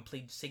wake up and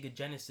play Sega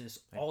Genesis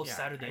all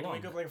Saturday long. I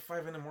wake up like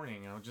 5 in the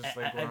morning. Just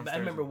I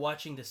remember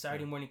watching the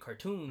Saturday morning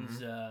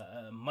cartoons,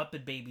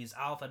 Muppet Babies,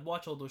 Alf. I'd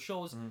watch all those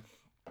shows.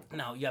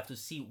 Now you have to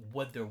see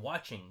what they're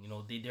watching.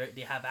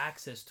 They have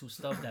access to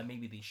stuff that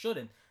maybe they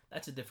shouldn't.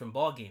 That's a different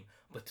ball game.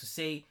 But to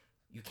say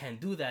you can't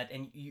do that,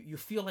 and you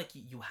feel like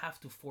you have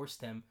to force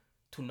them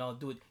to not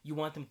do it. You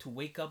want them to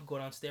wake up, go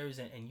downstairs,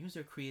 and use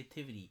their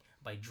creativity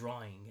by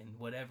drawing and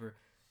whatever.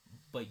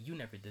 But you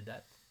never did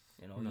that.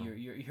 No.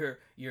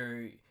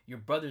 Your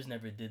brothers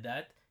never did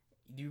that.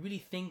 Do you really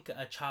think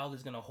a child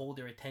is gonna hold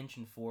their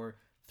attention for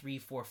 3,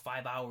 4,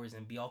 5 hours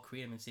and be all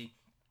creative and say,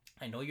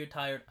 I know you're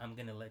tired, I'm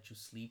gonna let you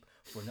sleep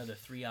for another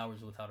 3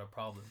 hours without a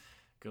problem?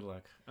 Good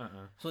luck.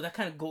 So that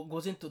kind of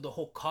goes into the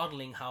whole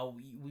coddling, how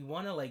we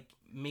want to like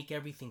make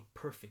everything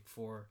perfect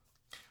for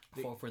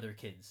their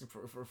kids.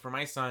 For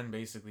my son,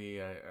 basically,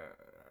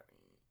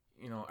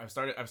 I've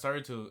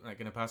started to, like,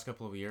 in the past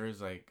couple of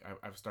years, like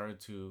I've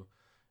started to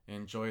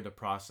enjoy the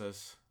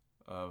process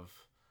of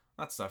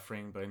not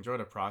suffering, but enjoy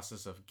the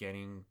process of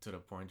getting to the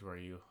point where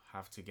you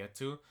have to get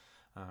to.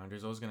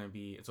 It's always gonna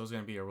be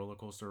a roller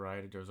coaster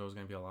ride. There's always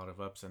gonna be a lot of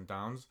ups and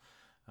downs,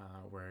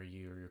 where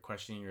you're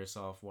questioning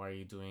yourself. Why are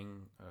you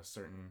doing a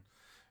certain,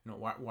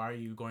 why are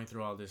you going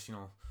through all this,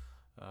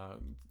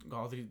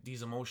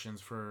 these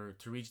emotions to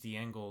reach the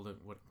end goal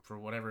for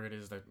whatever it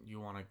is that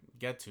you want to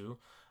get to.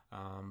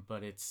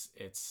 But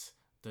it's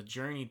the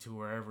journey to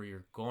wherever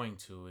you're going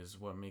to is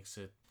what makes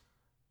it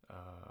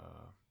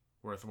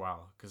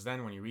worthwhile, because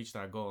then when you reach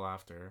that goal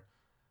after,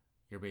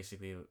 you're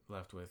basically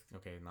left with,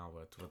 okay, now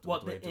what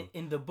do I do?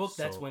 In the book,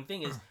 that's one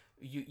thing is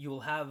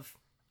you'll have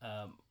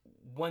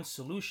one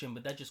solution,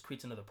 but that just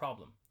creates another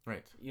problem.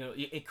 Right.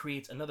 It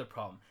creates another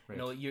problem.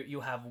 Right. You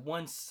have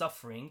one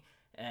suffering,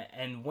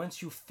 and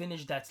once you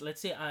finish that,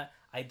 let's say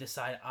I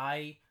decide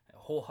I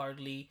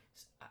wholeheartedly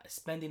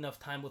spend enough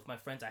time with my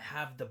friends, I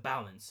have the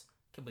balance.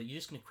 Okay, but you're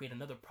just going to create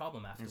another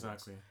problem afterwards.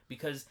 Exactly.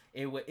 Because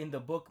in the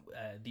book,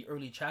 the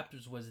early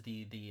chapters was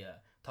the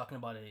talking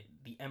about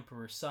the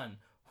emperor's son,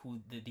 who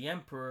the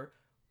emperor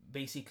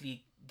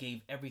basically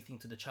gave everything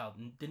to the child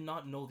and did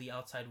not know the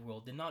outside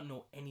world, did not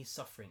know any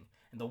suffering.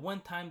 And the one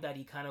time that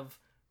he kind of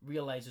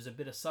realized there's a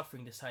bit of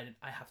suffering, decided,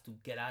 I have to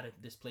get out of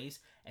this place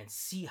and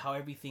see how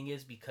everything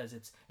is, because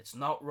it's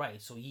not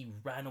right. So he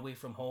ran away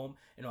from home,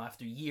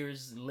 after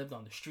years, lived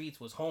on the streets,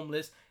 was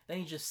homeless. Then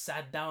he just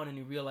sat down and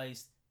he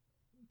realized,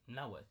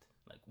 now what?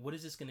 Like, what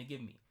is this gonna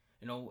give me?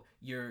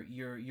 You're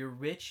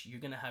rich, you're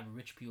gonna have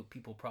rich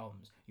people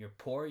problems. You're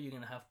poor, you're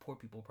gonna have poor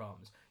people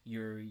problems.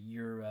 You're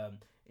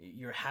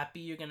happy,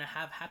 you're gonna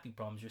have happy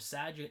problems. You're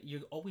sad,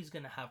 you're always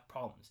gonna have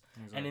problems.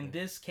 Exactly. And in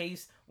this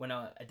case, when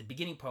at the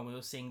beginning part, we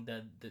were saying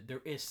that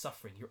there is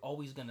suffering. You're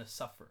always gonna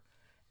suffer,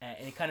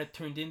 and it kind of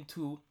turned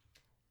into,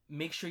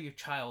 make sure your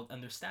child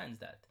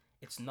understands that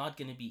it's not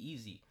gonna be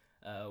easy.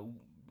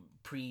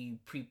 Pre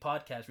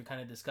podcast, we're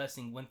kind of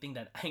discussing one thing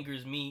that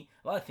angers me.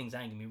 A lot of things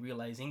anger me,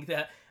 realizing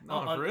that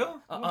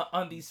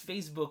on these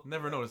Facebook,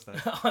 never noticed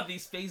that on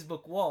these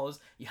Facebook walls,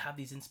 you have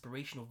these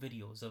inspirational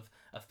videos of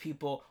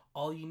people.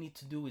 All you need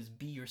to do is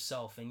be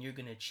yourself, and you're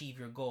gonna achieve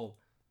your goal.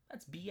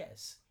 That's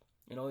BS.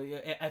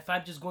 If I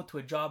just go to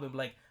a job and be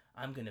like,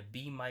 I'm gonna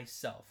be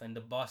myself, and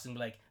the boss is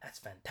like, that's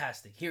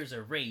fantastic. Here's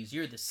a raise.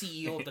 You're the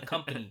CEO of the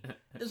company.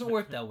 It doesn't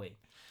work that way.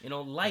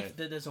 Life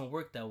that doesn't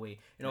work that way.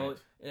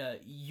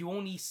 You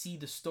only see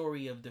the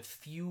story of the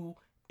few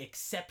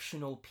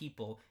exceptional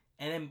people,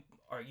 and then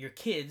your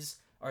kids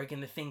are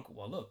going to think,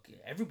 well, look,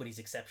 everybody's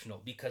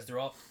exceptional because they're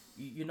all.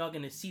 You're not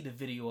going to see the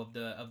video of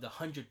the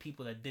 100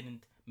 people that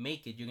didn't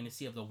make it. You're going to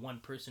see of the one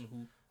person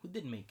who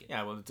didn't make it.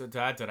 Yeah, well, to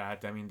add to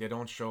that, I mean, they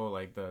don't show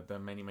like the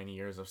many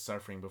years of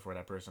suffering before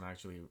that person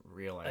actually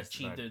realized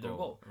Achieved that their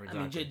goal. Exactly.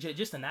 I mean,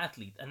 just an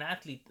athlete,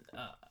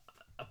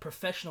 a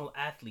professional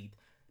athlete.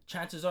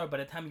 Chances are, by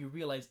the time you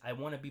realize I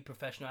want to be a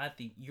professional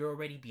athlete, you're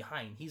already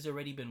behind. He's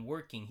already been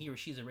working. He or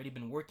she's already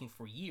been working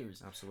for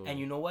years. Absolutely. And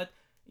you know what?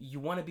 You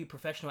want to be a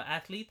professional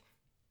athlete.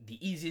 The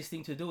easiest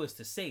thing to do is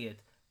to say it.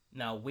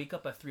 Now wake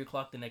up at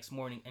 3:00 the next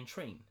morning and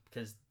train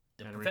because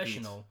the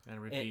professional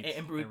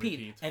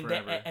repeat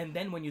and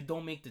then when you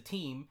don't make the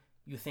team,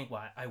 you think,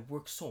 well, I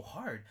work so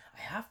hard, I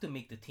have to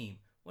make the team.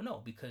 Well,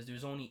 no, because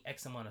there's only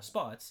X amount of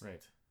spots.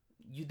 Right.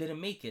 You didn't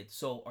make it,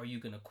 so are you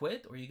gonna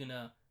quit or are you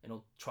gonna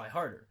try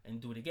harder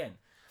and do it again?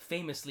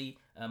 Famously,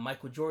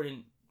 Michael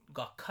Jordan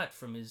got cut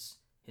from his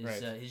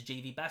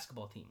JV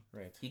basketball team.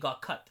 Right. He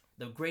got cut.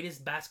 The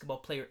greatest basketball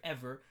player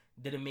ever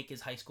didn't make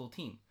his high school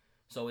team.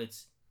 So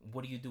it's,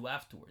 what do you do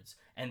afterwards?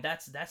 And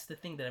that's the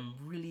thing that I'm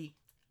really,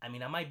 I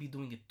mean, I might be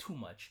doing it too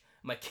much.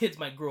 My kids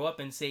might grow up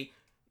and say,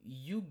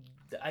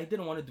 I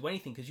didn't want to do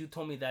anything because you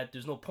told me that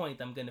there's no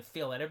point, I'm going to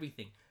fail at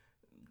everything.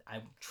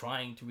 I'm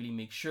trying to really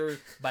make sure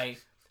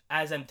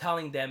as I'm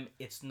telling them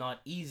it's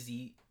not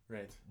easy,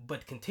 right,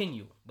 but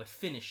continue, but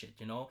finish it,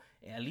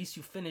 At least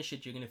you finish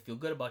it, you're going to feel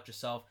good about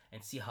yourself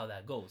and see how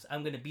that goes.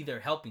 I'm going to be there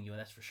helping you,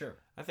 that's for sure.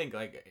 I think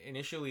like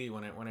initially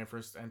when I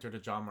first entered the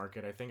job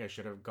market, I think I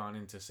should have gone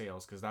into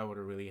sales because that would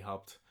have really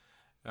helped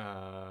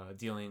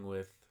dealing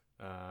with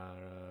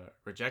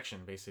rejection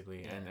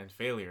basically and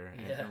failure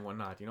and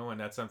whatnot, and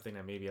that's something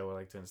that maybe I would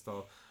like to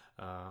install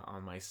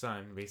on my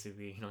son.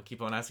 Basically,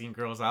 keep on asking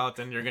girls out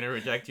and you're gonna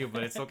reject you,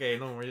 but it's okay.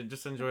 No,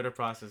 just enjoy the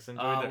process,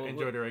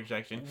 enjoy the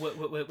rejection.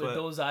 With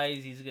those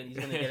eyes, he's gonna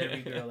get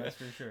every girl, that's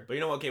for sure. But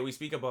okay, we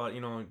speak about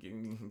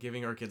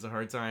giving our kids a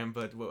hard time,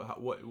 but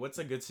what's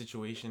a good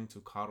situation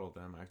to coddle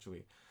them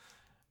actually?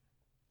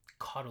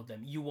 Coddle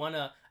them. You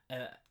wanna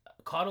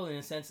coddle in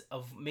a sense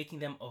of making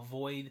them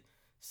avoid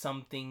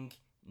something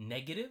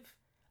negative.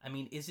 I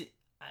mean, is it?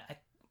 I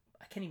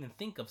can't even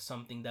think of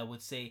something that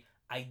would say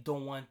I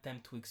don't want them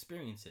to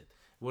experience it.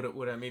 Would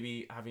it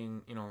maybe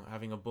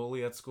having a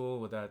bully at school?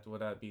 Would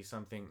that be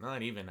something?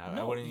 Not even. No,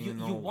 I wouldn't even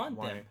know you want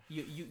why. them.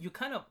 You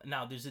kind of,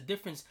 now there's a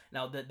difference.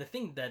 Now the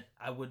thing that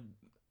I would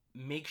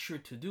make sure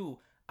to do,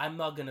 I'm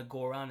not gonna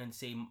go around and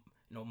say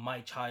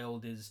my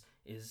child is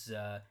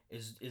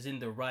in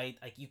the right.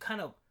 Like you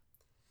kind of.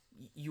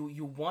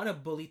 You want a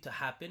bully to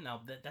happen.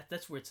 Now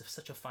that's where it's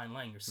such a fine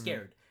line. You're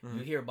scared. Mm-hmm.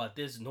 You hear about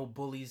this. No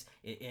bullies.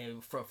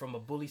 From a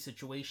bully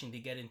situation, they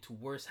get into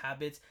worse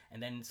habits,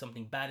 and then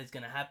something bad is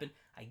gonna happen.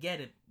 I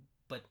get it,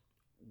 but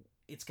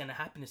it's gonna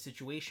happen in a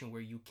situation where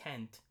you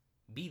can't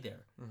be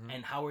there. Mm-hmm.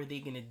 And how are they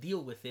gonna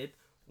deal with it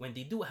when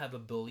they do have a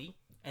bully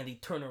and they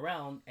turn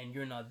around and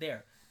you're not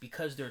there?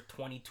 Because they're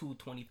 22,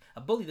 20.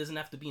 A bully doesn't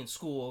have to be in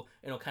school,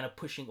 kind of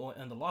pushing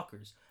on the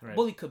lockers. Right. A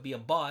bully could be a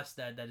boss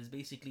that is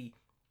basically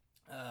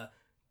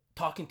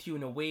talking to you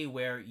in a way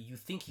where you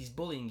think he's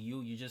bullying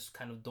you. You just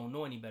kind of don't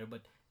know any better.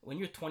 But when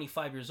you're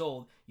 25 years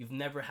old, you've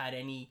never had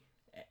any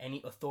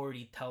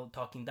authority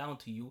talking down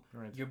to you.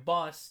 Right. Your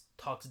boss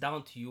talks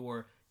down to you,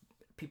 or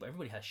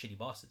everybody has shitty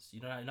bosses.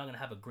 You're not going to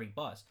have a great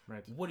boss.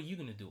 Right. What are you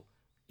going to do?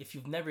 If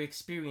you've never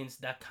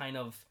experienced that kind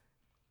of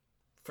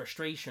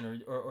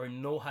frustration or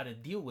know how to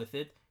deal with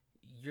it,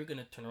 you're going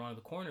to turn around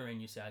the corner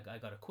and you say, I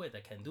got to quit.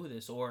 I can't do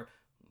this. Or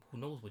who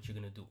knows what you're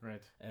gonna do?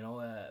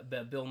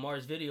 Right. Bill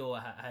Maher's video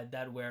had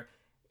that where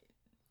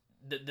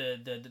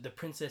the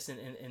princess and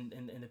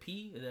the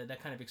pea,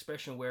 that kind of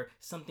expression where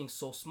something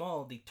so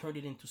small they turned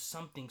it into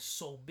something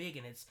so big,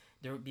 and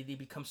they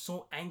become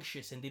so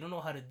anxious and they don't know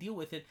how to deal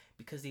with it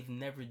because they've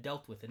never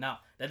dealt with it. Now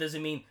that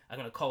doesn't mean I'm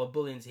gonna call a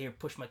bully and say, here,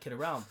 push my kid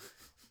around,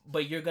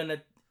 but you're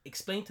gonna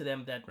explain to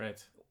them that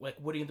right. Like,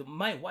 what do you do?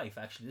 My wife,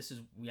 actually,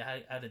 we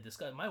had a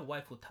discussion. My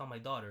wife will tell my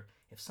daughter,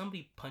 if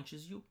somebody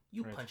punches you,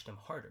 right. punch them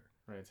harder.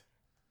 Right.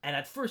 And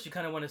at first you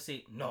kind of want to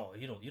say, no,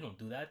 you don't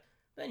do that.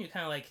 Then you're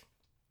kind of like,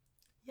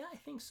 yeah, I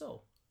think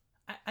so.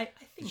 I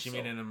think so. She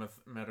mean in a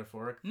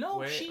metaphoric no,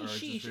 way?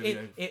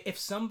 If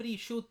somebody,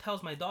 she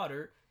tells my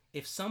daughter,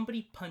 if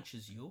somebody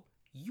punches you,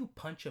 you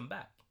punch him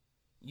back.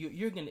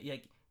 You're going to,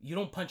 like, you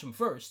don't punch him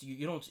first.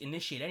 You don't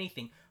initiate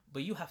anything,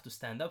 but you have to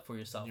stand up for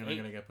yourself. You're not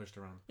going to get pushed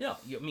around. I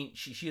mean,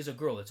 she is a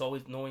girl. It's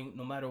always knowing,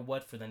 no matter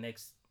what, for the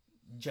next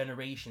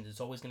generations, it's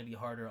always going to be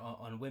harder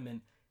on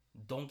women.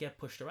 Don't get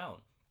pushed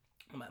around.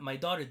 My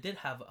daughter did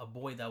have a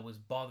boy that was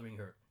bothering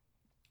her.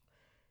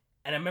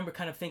 And I remember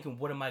kind of thinking,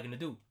 what am I going to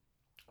do?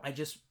 I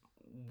just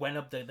went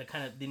up the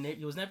kind of,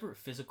 it was never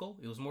physical.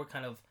 It was more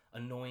kind of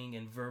annoying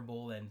and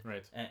verbal. And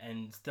right.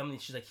 and something,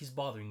 she's like, he's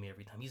bothering me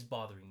every time. He's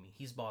bothering me.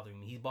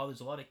 He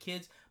bothers a lot of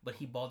kids, but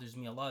he bothers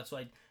me a lot. So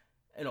I,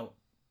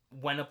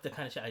 went up the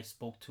kind of shit. I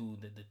spoke to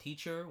the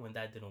teacher when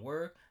that didn't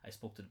work. I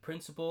spoke to the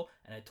principal,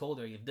 and I told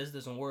her, if this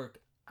doesn't work,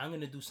 I'm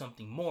going to do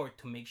something more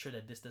to make sure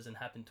that this doesn't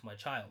happen to my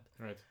child.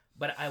 Right.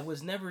 But I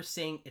was never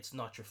saying it's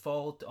not your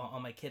fault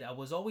on my kid. I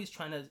was always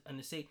trying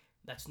to say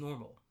that's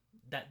normal.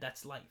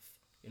 that's life.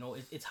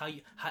 It's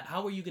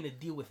how are you gonna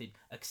deal with it?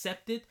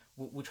 Accept it.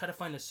 We'll try to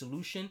find a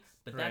solution,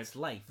 but that's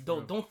life.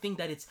 Don't think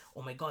that it's,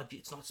 oh my god,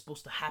 it's not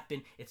supposed to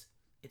happen.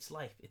 It's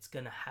life. It's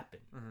gonna happen.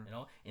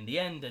 In the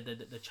end,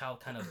 the child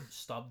kind of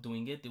stopped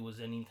doing it. It was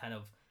any kind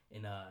of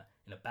in a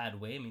bad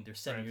way. I mean, they're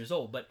 7 years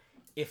old, but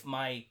if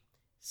my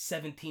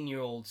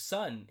 17-year-old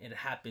son, it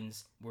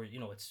happens where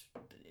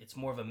it's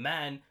more of a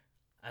man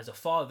as a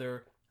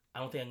father, I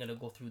don't think I'm gonna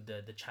go through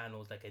the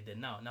channels like I did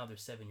now. Now they're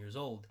 7 years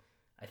old.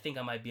 I think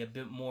I might be a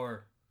bit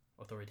more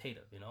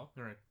authoritative,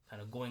 Right.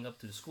 kind of going up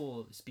to the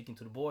school, speaking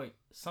to the boy,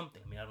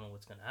 something. I mean, I don't know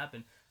what's gonna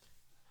happen.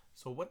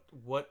 So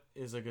what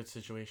is a good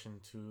situation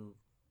to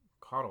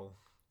coddle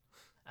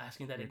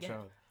Asking that your again.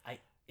 child?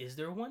 Is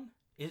there one?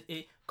 Is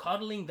it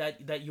coddling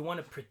that you want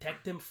to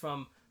protect them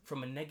from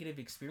a negative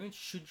experience?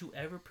 Should you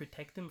ever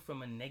protect them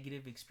from a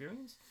negative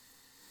experience?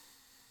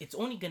 It's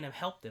only gonna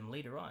help them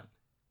later on.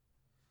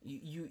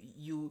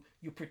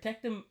 You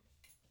protect them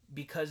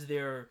because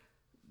they're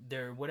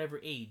whatever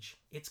age.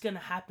 It's gonna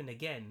happen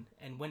again,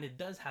 and when it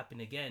does happen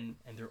again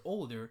and they're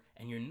older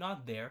and you're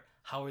not there,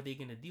 how are they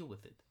gonna deal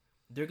with it?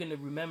 They're gonna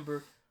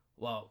remember,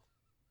 well,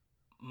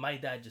 my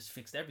dad just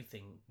fixed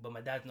everything, but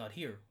my dad's not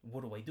here.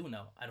 What do I do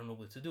now? I don't know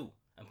what to do.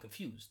 I'm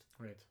confused.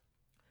 Right.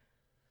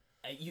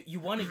 You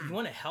want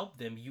to help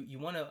them. You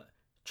want to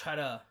try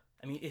to.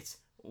 I mean, it's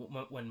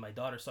when my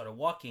daughter started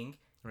walking.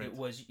 Right. It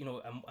was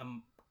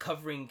I'm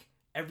covering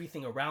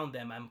everything around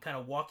them. I'm kind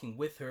of walking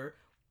with her,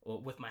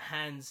 with my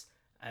hands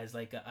as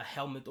like a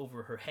helmet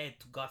over her head.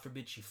 To God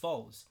forbid she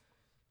falls.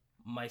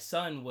 My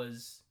son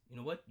was. You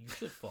know what? You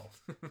should fall.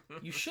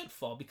 You should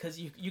fall because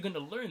you're gonna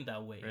learn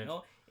that way.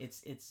 Right.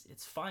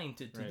 It's fine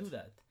to do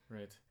that.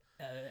 Right.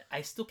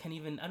 I still can't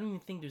even. I don't even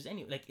think there's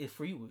any if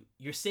for you.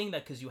 You're saying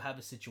that because you have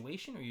a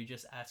situation, or you're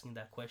just asking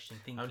that question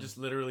thinking. I'm just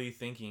literally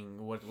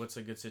thinking what's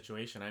a good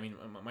situation. I mean,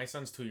 my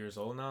son's 2 years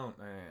old now,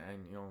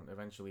 and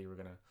eventually we're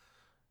gonna,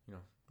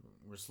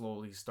 we're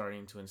slowly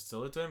starting to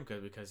instill it to him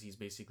because he's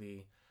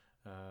basically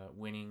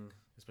winning,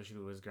 especially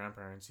with his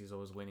grandparents. He's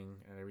always winning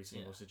at every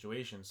single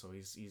situation, so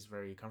he's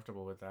very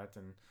comfortable with that,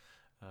 and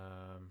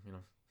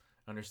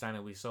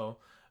understandably so.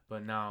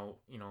 But now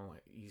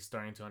he's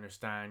starting to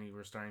understand.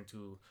 We're starting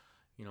to,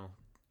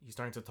 he's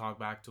starting to talk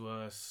back to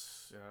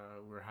us.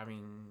 We're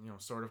having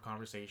sort of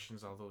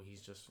conversations, although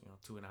he's just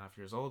 2.5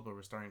 years old. But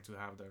we're starting to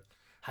have the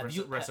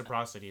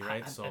reciprocity,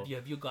 right? So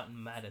have you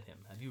gotten mad at him?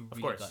 Have you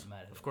really gotten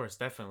mad at him? Of course,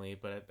 definitely.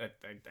 But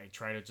I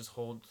try to just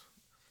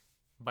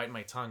bite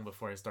my tongue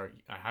before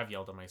I have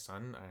yelled at my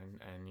son,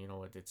 and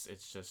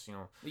it's just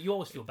But you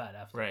always feel bad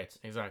after. Right,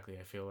 exactly.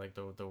 I feel like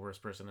the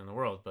worst person in the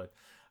world, but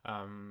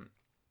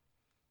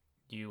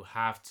you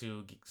have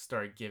to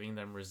start giving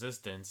them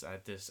resistance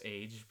at this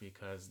age,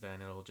 because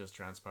then it'll just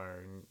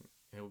transpire and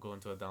it will go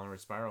into a downward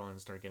spiral and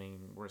start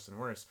getting worse and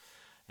worse.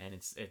 And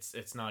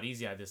it's not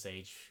easy at this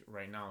age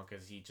right now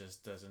because he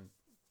just doesn't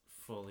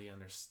fully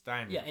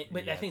understand. Yeah,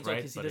 but yet, I think so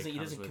because he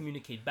doesn't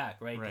communicate back,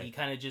 right? Right. He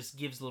kind of just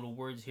gives little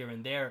words here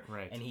and there,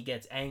 right. And he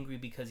gets angry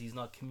because he's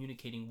not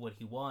communicating what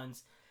he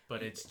wants.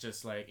 But it's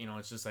just like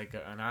it's just like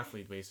an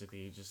athlete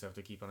basically. You just have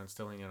to keep on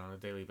instilling it on a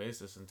daily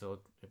basis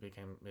until it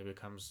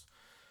becomes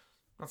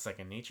not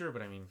second nature,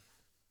 but I mean,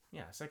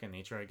 yeah, second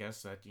nature. I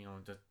guess that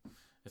that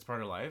it's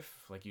part of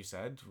life, like you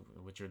said,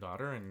 with your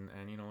daughter, and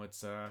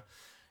it's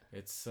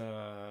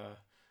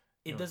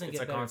it doesn't it's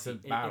get a better.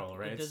 constant battle,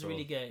 right? It doesn't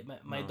really get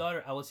my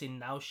daughter. I would say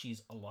now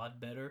she's a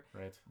lot better,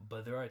 right?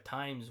 But there are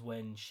times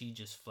when she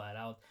just flat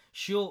out.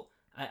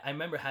 I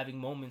remember having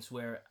moments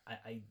where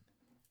I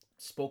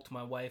spoke to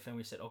my wife and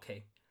we said,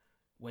 okay,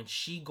 when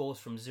she goes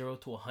from 0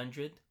 to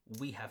 100,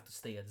 we have to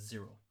stay at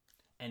 0,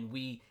 and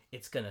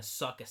it's gonna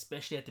suck,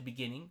 especially at the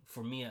beginning.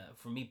 For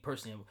me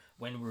personally,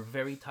 when we're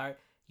very tired,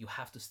 you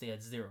have to stay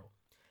at 0,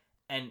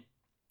 and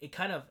it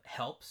kind of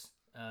helps.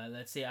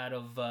 Let's say out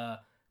of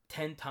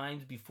 10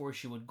 times before,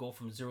 she would go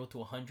from 0 to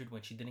 100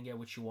 when she didn't get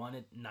what she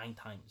wanted 9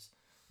 times.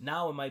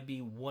 Now it might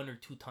be 1 or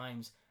 2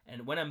 times,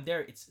 and when I'm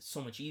there, it's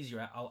so much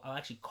easier. I'll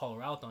actually call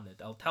her out on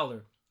it. I'll tell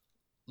her,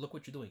 look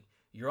what you're doing.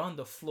 You're on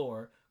the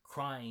floor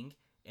crying,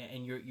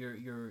 and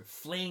you're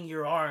flaying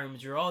your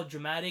arms. You're all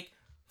dramatic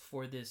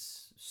for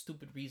this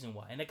stupid reason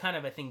why. And it kind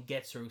of, I think,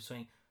 gets her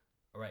saying,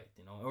 all right,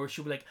 or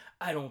she'll be like,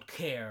 I don't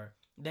care.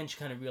 Then she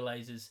kind of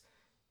realizes,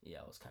 yeah,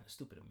 it was kind of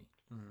stupid of me.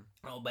 Mm-hmm.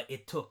 Oh, but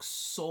it took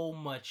so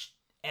much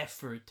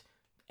effort,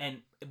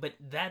 but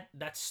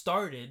that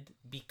started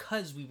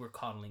because we were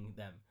coddling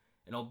them,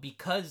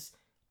 because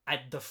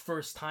at the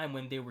first time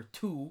when they were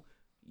 2,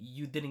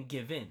 you didn't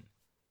give in.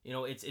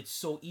 It's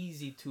so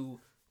easy to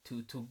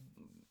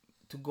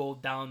go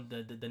down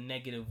the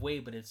negative way,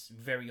 but it's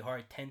very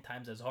hard, 10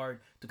 times as hard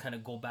to kind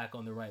of go back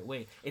on the right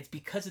way. It's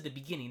because at the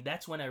beginning,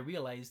 that's when I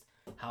realized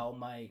how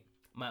my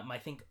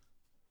think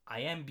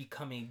I am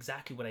becoming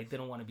exactly what I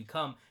didn't want to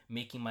become,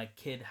 making my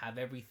kid have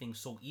everything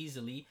so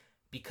easily,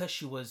 because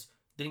she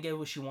didn't get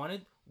what she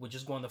wanted, would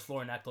just go on the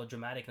floor and act all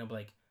dramatic, and I'm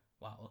like,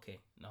 wow, okay,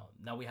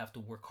 now we have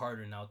to work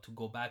harder now to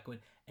go back with,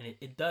 and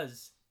it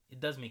does it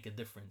does make a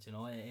difference.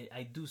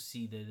 I do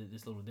see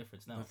this little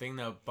difference now. The thing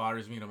that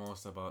bothers me the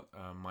most about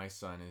my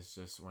son is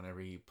just whenever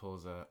he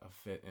pulls a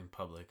fit in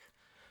public.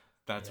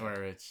 That's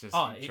where it's just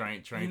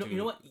trying to. You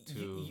know what?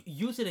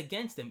 Use it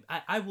against him.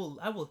 I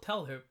will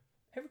tell her.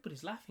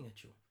 Everybody's laughing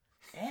at you.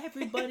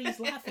 Everybody's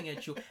laughing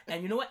at you.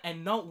 And you know what?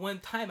 And not one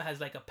time has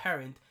like a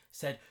parent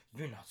said,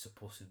 "You're not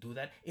supposed to do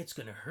that. It's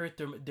gonna hurt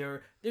them."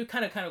 They're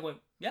kind of going,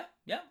 "Yeah,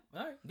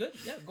 all right, good,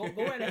 yeah, go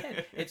right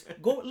ahead." It's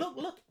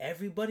look.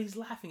 Everybody's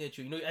laughing at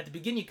you. At the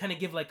beginning you kind of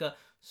give like a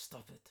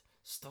stop it.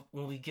 Stop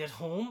when we get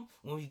home.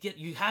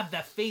 You have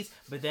that face,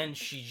 but then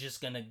she's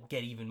just gonna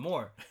get even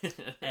more.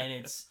 And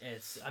it's.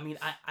 I mean,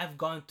 I've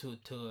gone to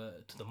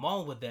the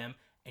mall with them,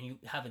 and you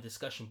have a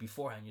discussion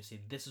beforehand. You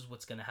say, "This is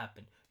what's gonna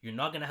happen. You're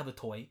not gonna have a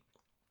toy.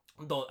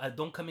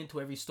 Don't come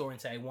into every store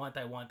and say I want,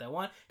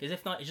 because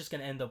if not, it's just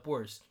gonna end up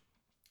worse."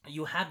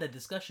 You have that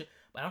discussion,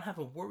 but I don't have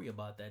to worry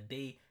about that.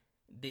 They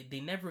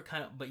never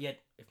kind of. But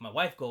yet, if my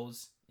wife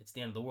goes, it's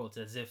the end of the world.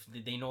 It's as if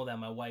they know that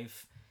my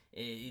wife.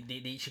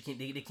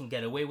 They can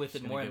get away with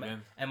it more,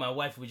 and my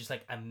wife was just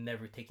like, "I'm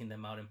never taking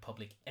them out in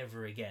public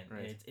ever again."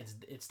 Right.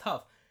 It's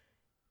tough,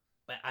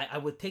 but I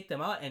would take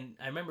them out, and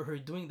I remember her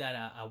doing that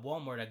at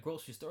Walmart, at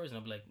grocery stores, and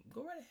I'm like,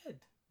 "Go right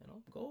ahead,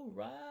 go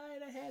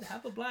right ahead,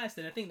 have a blast."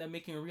 And I think that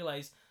making her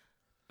realize,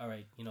 all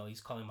right, he's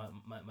calling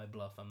my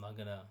bluff. I'm not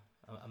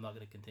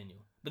gonna continue.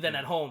 But then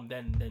at home,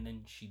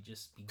 then she'd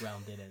just be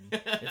grounded and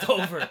it's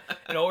over.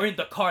 Or in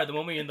the car. The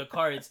moment you're in the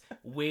car, it's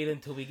wait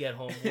until we get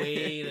home.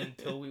 Wait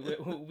until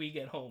we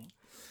get home.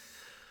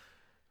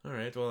 All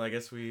right. Well, I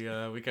guess we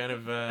kind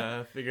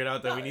of figured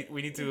out that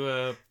we need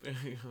to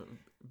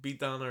beat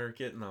down our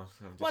kid. No.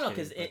 Well, no,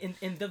 because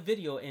in the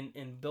video,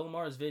 in Bill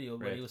Maher's video,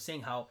 where he was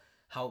saying how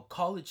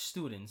college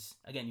students,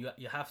 again,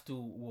 you have to,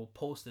 we'll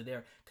post it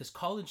there, because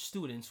college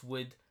students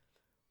would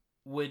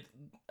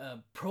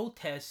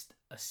protest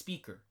a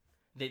speaker.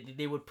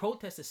 They would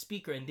protest a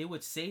speaker, and they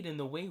would say it in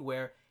a way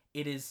where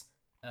it is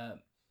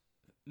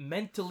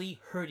mentally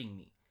hurting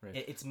me.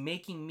 Right. It's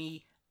making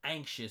me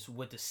anxious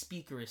what the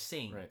speaker is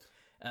saying. Right.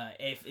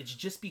 If it's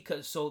just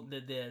because, so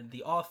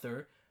the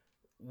author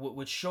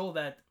would show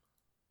that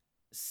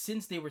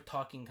since they were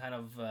talking kind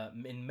of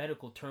in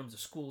medical terms, the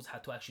schools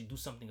had to actually do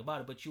something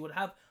about it. But you would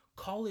have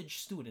college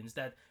students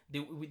that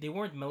they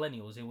weren't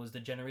millennials, it was the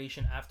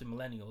generation after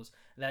millennials,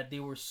 that they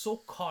were so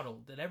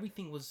coddled that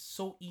everything was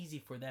so easy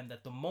for them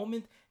that the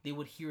moment they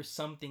would hear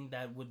something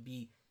that would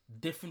be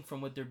different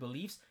from what their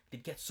beliefs,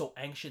 they'd get so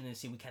anxious and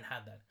say, "We can't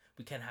have that,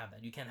 you can't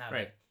have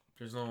right. that."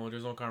 There's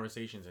no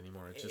conversations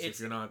anymore. It's just if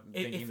you're not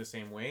thinking the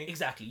same way.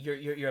 Exactly,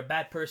 you're a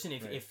bad person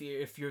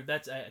if you're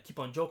that's. I keep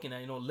on joking.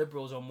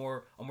 Liberals are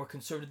more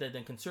conservative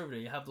than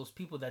conservative. You have those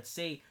people that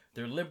say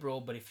they're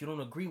liberal, but if you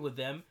don't agree with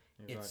them,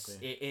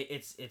 exactly.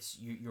 it's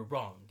you're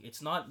wrong.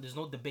 It's not. There's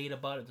no debate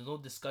about it. There's no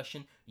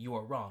discussion. You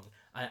are wrong.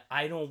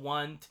 I don't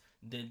want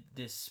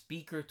this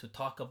speaker to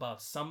talk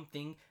about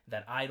something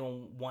that I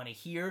don't want to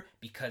hear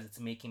because it's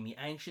making me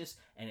anxious,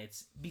 and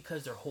it's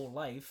because their whole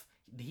life.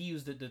 He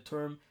used the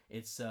term,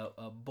 it's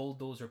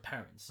bulldozer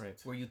parents, right,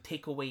 where you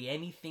take away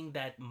anything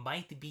that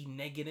might be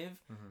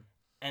negative,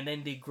 and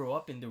then they grow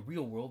up in the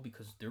real world,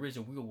 because there is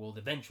a real world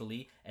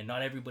eventually, and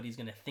not everybody's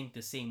going to think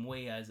the same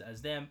way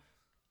as them,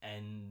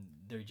 and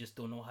they just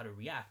don't know how to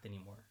react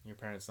anymore. Your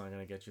parents not going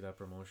to get you that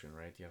promotion,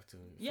 right? You have to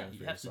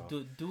you have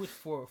to do it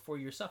for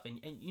yourself, and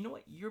you know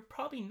what? You're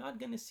probably not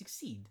going to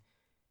succeed,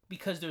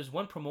 because there's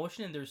one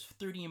promotion and there's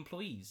 30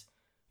 employees.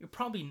 You're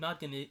probably not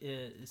going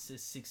to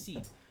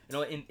succeed.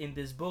 In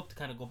this book, to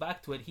kind of go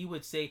back to it, he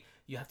would say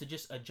you have to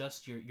just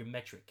adjust your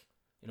metric.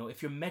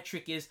 If your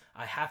metric is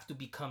I have to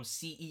become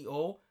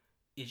CEO,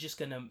 it's just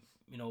gonna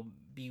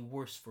be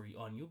worse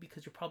on you,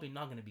 because you're probably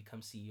not gonna become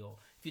CEO.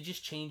 If you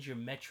just change your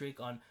metric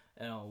on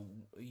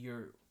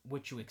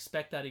what you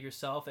expect out of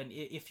yourself, and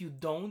if you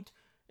don't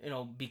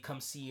become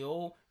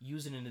CEO,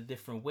 use it in a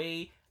different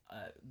way.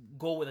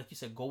 Go with, like you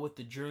said, go with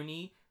the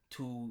journey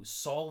to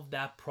solve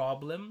that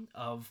problem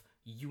of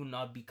you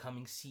not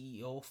becoming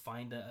CEO.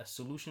 Find a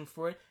solution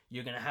for it.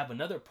 You're gonna have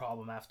another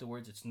problem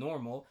afterwards. It's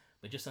normal,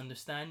 but just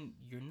understand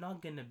you're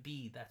not gonna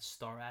be that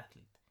star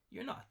athlete.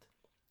 You're not.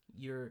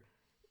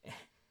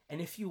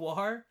 And if you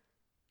are,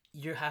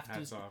 you have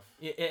hats to off.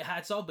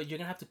 Hats off. But you're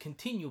gonna have to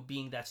continue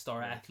being that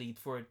star athlete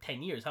for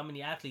 10 years. How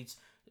many athletes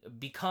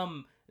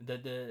become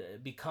the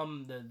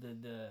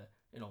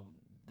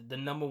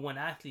number one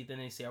athlete, then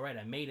they say, all right,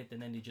 I made it,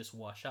 and then they just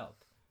wash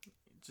out.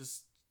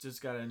 Just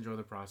gotta enjoy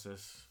the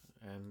process.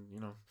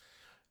 And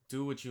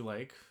do what you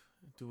like,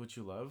 do what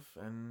you love,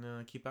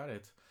 and keep at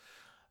it.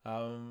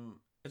 I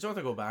just want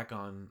to go back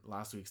on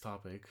last week's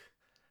topic,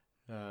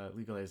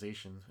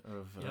 legalization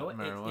of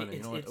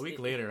marijuana. A week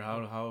later,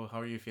 how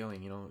are you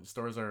feeling?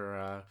 Stores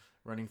are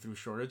running through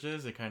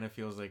shortages. It kind of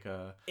feels like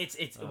a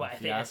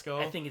fiasco.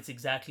 I think it's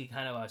exactly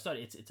kind of how I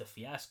started. It's a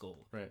fiasco.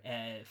 Right.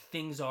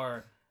 Things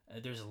are.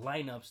 There's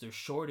lineups. There's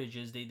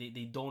shortages.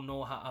 They don't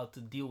know how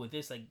to deal with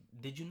this. Like,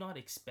 did you not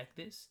expect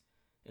this?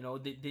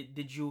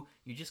 Did you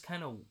just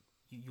kind of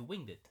you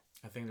winged it.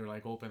 I think they're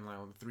like open like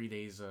on 3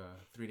 days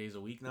a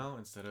week now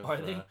instead of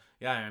Are they?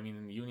 yeah. I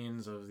mean, the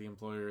unions of the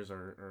employers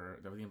or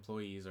of the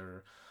employees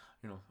are,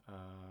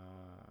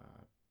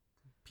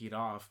 peed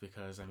off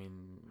because I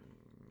mean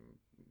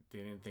they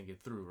didn't think it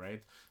through,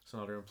 right? So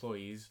now their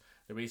employees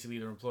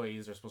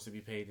are supposed to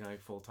be paid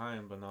like full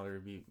time, but now they're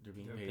being They're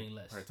paid paying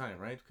less. part time,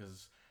 right?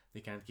 Because they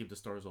can't keep the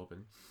stores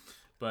open.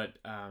 But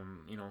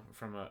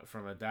from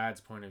a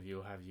dad's point of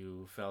view, have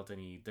you felt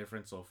any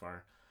difference so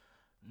far?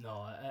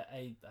 No,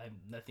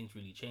 nothing's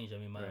really changed. I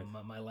mean,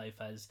 Right. my life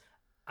has.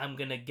 I'm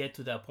gonna get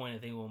to that point. I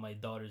think when my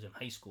daughter's in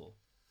high school,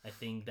 I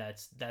think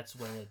that's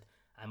when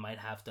I might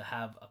have to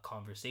have a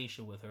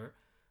conversation with her.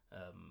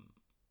 Um,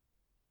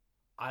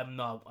 I'm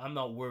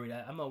not worried.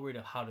 I'm not worried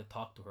of how to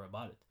talk to her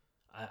about it.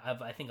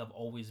 I think I've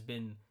always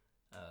been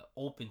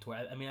open to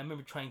her. I mean, I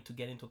remember trying to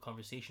get into a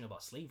conversation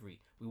about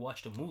slavery. We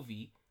watched a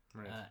movie,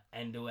 Right.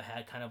 and it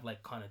had kind of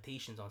like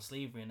connotations on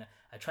slavery, and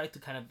I tried to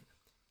kind of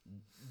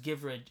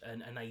give her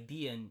an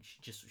idea, and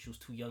she was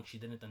too young. She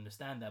didn't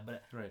understand that,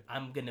 but Right.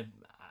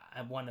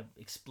 I want to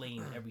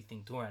explain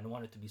everything to her. I don't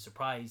want her to be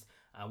surprised.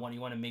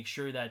 You want to make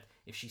sure that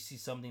if she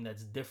sees something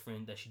that's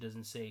different, that she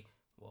doesn't say,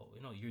 well,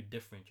 you're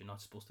different. You're not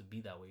supposed to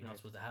be that way. You're not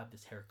supposed to have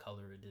this hair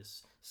color or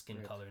this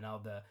skin color. Now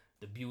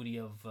the beauty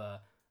of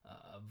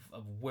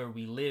where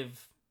we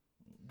live,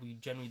 we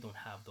generally don't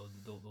have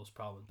those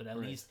problems. But at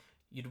least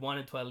you'd want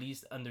it to at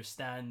least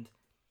understand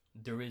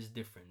there is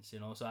difference,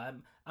 So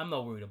I'm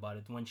not worried about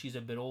it. When she's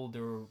a bit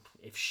older,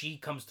 if she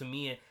comes to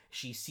me,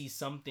 she sees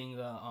something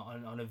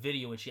on a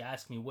video and she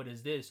asks me, what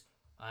is this?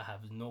 I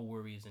have no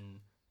worries in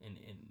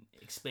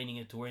explaining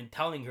it to her and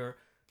telling her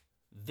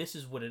this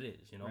is what it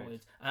is.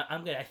 It's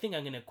I think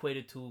I'm gonna equate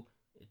it to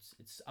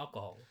it's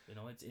alcohol.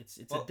 It's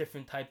a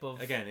different type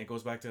of. Again, it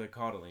goes back to the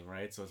coddling,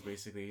 right? So it's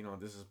basically,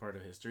 this is part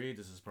of history.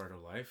 This is part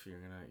of life. You're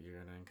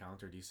gonna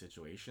encounter these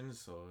situations.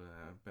 So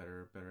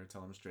better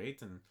tell them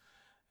straight, and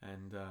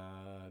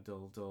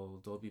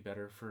they'll be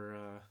better for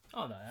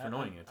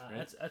knowing it.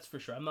 Right? That's for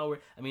sure. I'm not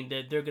worried. I mean,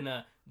 they're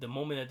gonna the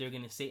moment that they're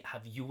gonna say,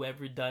 "Have you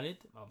ever done it?"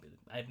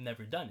 I've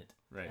never done it.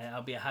 Right.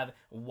 And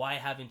why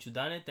haven't you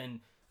done it? And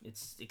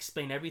it's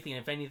explain everything.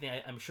 And if anything,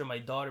 I'm sure my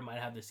daughter might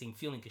have the same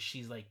feeling because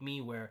she's like me,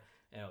 where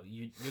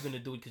you're gonna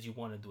do it because you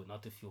want to do it,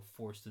 not to feel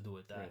forced to do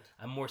it. Right.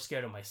 I'm more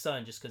scared of my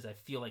son just because I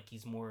feel like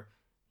he's more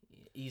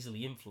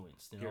easily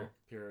influenced. The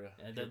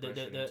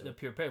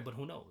peer pressure. But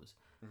who knows?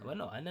 Mm-hmm. But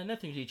no, and then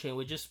nothing really changed.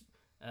 We just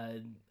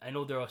I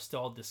know they're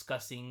still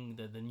discussing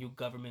the new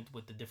government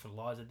with the different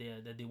laws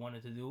that they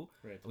wanted to do.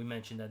 Right. We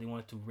mentioned that they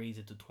wanted to raise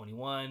it to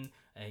 21.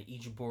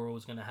 Each borough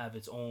is gonna have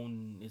its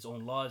own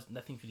laws.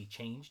 Nothing's really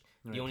changed.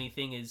 Right. The only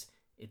thing is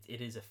it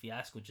is a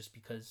fiasco just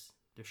because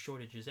there's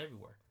shortages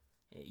everywhere.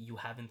 You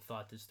haven't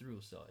thought this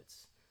through, so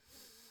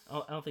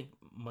I don't think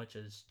much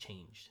has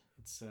changed.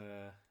 It's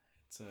a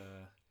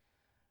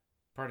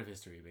part of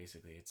history,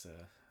 basically.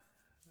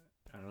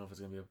 I don't know if it's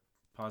gonna be a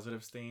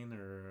positive stain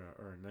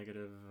or a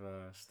negative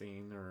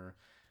stain or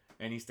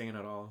any stain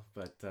at all,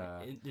 but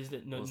is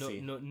it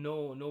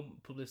no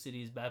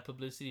publicity is bad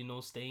publicity.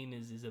 No stain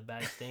is a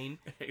bad stain.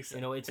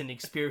 Exactly. It's an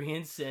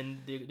experience, and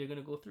they're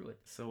gonna go through it.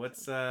 So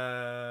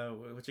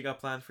what you got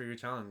planned for your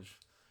challenge?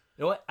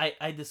 You know what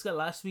I discussed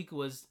last week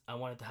was I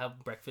wanted to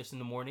have breakfast in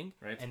the morning,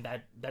 right? And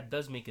that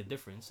does make a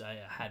difference. I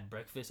had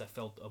breakfast. I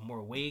felt more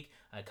awake.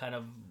 I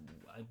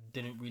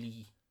didn't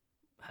really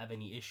have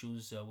any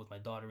issues with my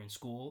daughter in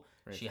school.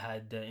 Right. She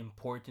had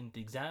important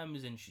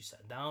exams, and she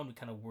sat down. We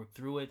kind of worked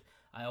through it.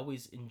 I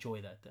always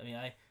enjoy that. I mean,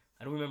 I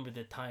don't remember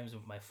the times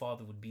when my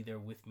father would be there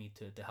with me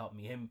to help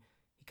me.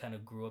 He kind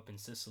of grew up in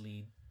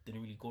Sicily,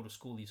 didn't really go to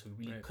school, so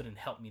he really couldn't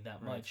help me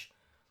that much.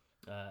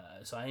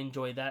 So I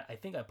enjoyed that. I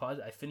think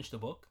I finished the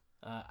book.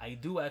 I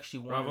do actually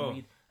want to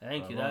read.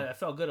 Thank you. I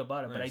felt good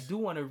about it, nice. But I do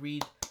want to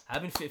read. I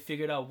haven't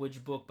figured out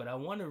which book, but I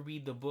want to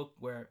read the book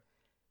where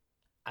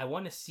I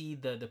want to see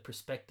the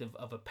perspective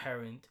of a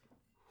parent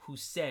who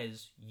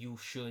says you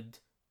should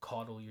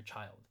coddle your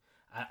child.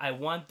 I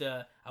want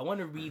to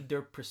read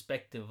their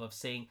perspective of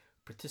saying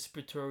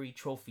participatory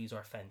trophies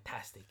are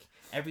fantastic.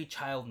 Every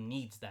child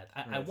needs that.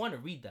 I want to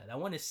read that. I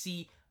want to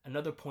see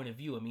another point of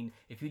view. I mean,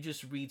 if you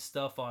just read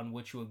stuff on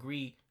which you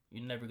agree,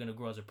 you're never going to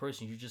grow as a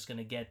person. You're just going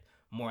to get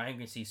more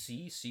angry and say,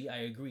 see, I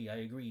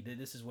agree.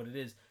 This is what it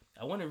is.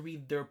 I want to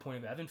read their point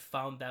of view. I haven't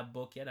found that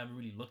book yet. I haven't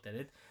really looked at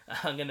it.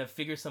 I'm going to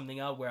figure something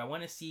out where I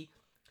want to see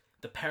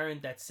the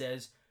parent that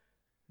says,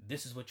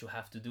 this is what you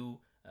have to do.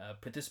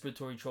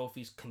 Participatory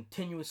trophies,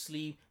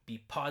 continuously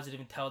be positive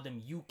and tell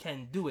them you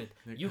can do it.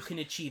 You can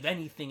achieve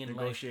anything in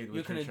life.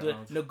 You can do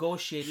it.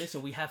 Negotiate.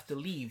 Listen, we have to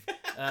leave.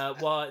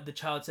 While the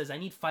child says, I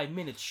need 5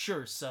 minutes.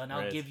 Sure, son,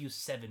 I'll give you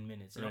 7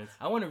 minutes. You know?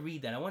 I want to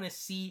read that. I want to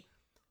see,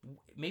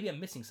 maybe I'm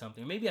missing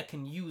something. Maybe I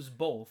can use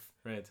both.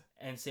 Right.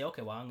 And say,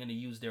 okay, well, I'm gonna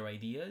use their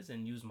ideas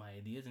and use my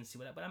ideas and see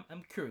what. But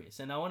I'm curious,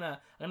 and I'm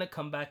gonna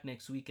come back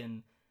next week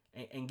and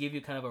give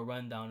you kind of a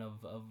rundown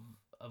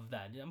of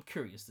that. I'm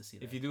curious to see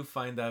that. If you do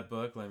find that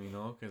book, let me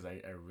know, because I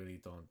really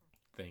don't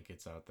think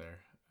it's out there.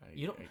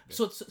 You know,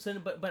 so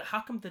but how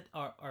come that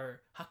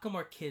how come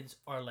our kids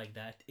are like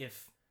that?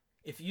 If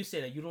if you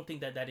say that you don't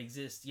think that that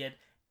exists, yet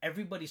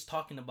everybody's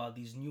talking about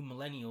these new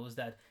millennials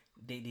that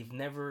they've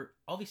never,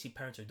 obviously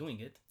parents are doing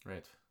it,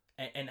 Right.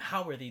 and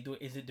how are they doing?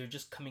 Is it they're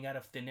just coming out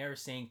of thin air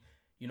saying,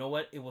 you know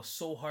what, it was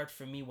so hard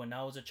for me when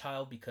I was a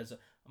child because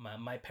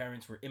my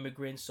parents were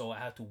immigrants, so I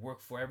had to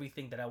work for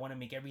everything, that I want to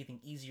make everything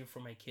easier for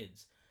my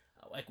kids.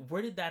 Like,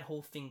 where did that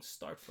whole thing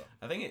start from?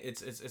 I think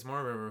it's more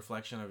of a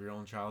reflection of your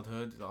own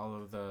childhood, all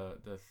of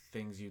the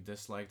things you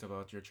disliked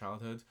about your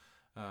childhood.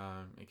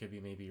 It could be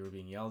maybe you were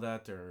being yelled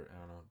at, or I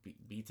don't know,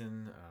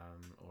 beaten,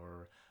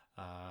 or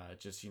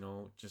just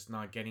just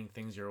not getting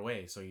things your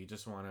way. So you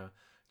just want to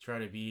try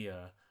to be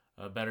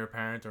a better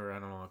parent, or I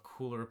don't know, a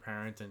cooler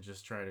parent, and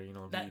just try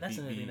to That's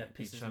another thing that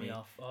pisses me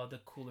off. Oh, the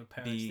cooler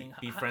parents thing.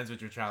 Be friends with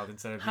your child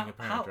instead of being a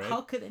parent, right?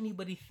 How could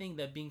anybody think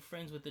that being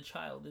friends with the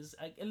child is?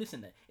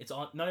 Listen, it's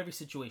all, not every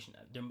situation.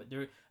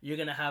 You're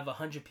gonna have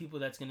 100 people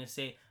that's gonna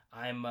say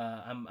I'm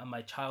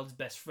my child's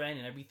best friend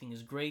and everything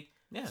is great.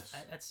 Yes,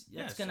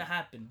 that's gonna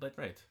happen. But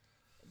right.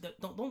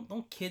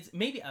 Don't kids.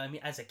 Maybe, I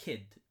mean, as a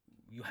kid,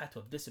 you had to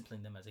have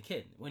disciplined them as a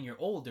kid. When you're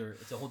older,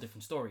 it's a whole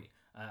different story.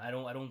 I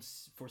don't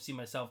foresee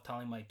myself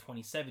telling my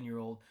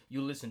 27-year-old,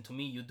 you listen to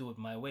me, you do it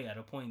my way. At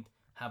a point,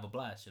 have a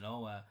blast.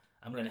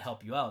 I'm gonna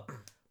help you out.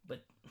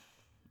 But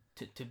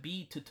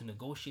to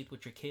negotiate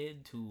with your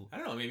kid, to I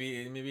don't know,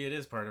 maybe it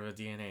is part of a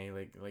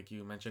DNA, like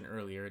you mentioned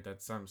earlier,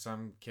 that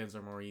some kids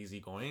are more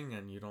easygoing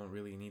and you don't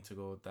really need to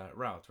go that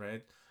route,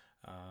 right?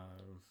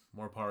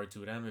 More power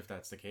to them if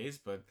that's the case,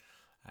 but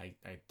I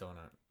don't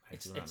know.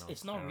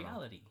 It's not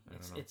reality.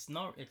 It's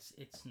not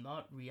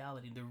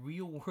reality. The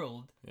real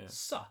world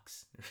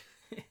sucks.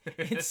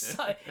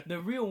 The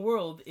real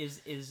world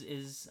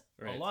is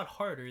right. a lot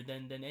harder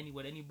than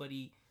what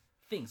anybody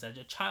thinks. As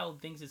a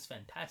child thinks it's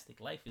fantastic.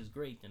 Life is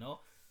great. You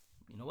know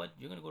what?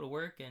 You're gonna go to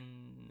work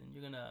and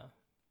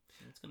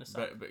it's gonna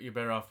suck. But you're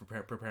better off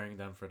preparing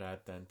them for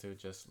that than to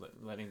just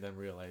letting them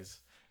realize,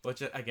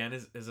 which again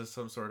is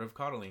some sort of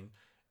coddling,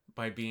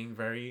 by being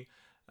very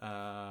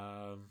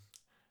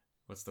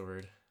what's the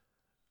word?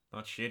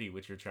 Not shitty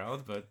with your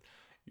child, but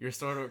you're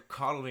sort of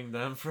coddling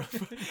them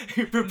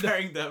you're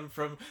preparing them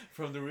from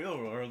the real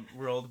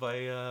world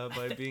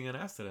by being an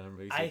ass to them,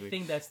 basically. I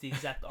think that's the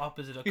exact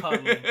opposite of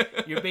coddling.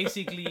 You're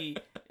basically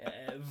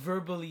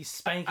verbally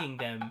spanking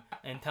them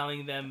and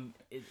telling them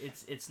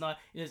it's not.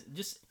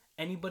 Just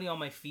anybody on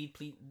my feed,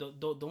 please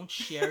don't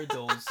share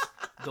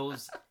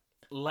those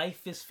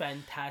life is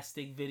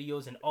fantastic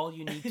videos and all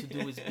you need to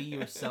do is be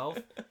yourself,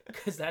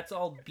 because that's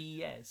all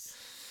BS.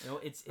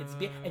 It's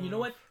and you know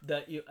what,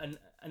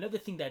 another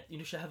thing that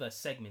should have a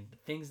segment,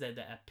 things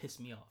that piss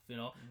me off.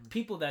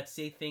 People that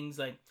say things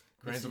like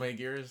grind my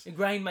gears,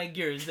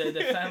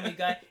 the Family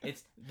Guy.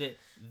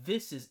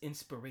 This is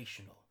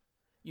inspirational.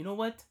 You know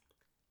what,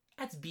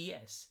 that's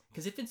BS.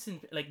 Because if it's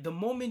like the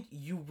moment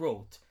you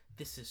wrote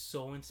this is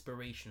so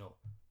inspirational,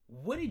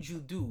 what did you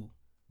do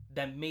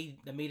that made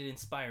it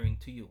inspiring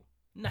to you?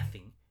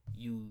 Nothing.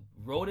 You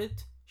wrote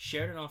it,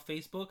 shared it on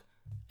Facebook,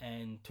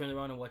 and turned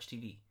around and watched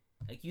TV.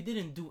 Like, you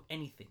didn't do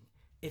anything.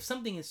 If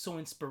something is so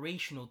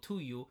inspirational to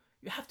you,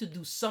 you have to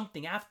do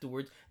something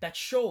afterwards that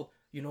showed,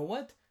 you know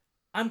what,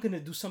 I'm gonna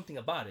do something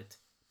about it.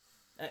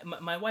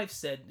 My wife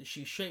said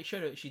she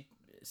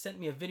sent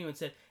me a video and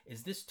said,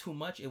 "Is this too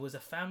much?" It was a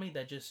family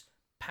that just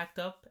packed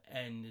up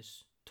and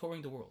is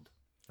touring the world.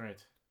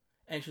 Right.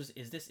 And she was,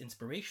 "Is this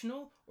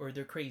inspirational or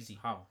they're crazy?"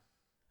 How?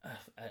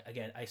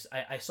 Again,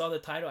 I saw the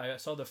title. I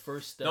saw the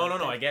first. No,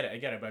 I get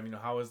it. But I mean,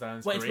 how is that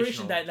inspirational? Well,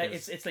 inspiration that like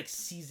it's like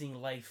seizing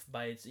life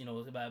by its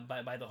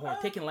by the horn,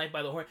 taking life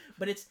by the horn.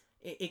 But it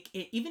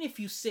even if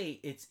you say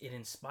it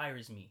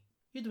inspires me,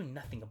 you're doing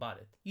nothing about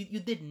it.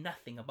 You did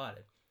nothing about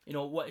it.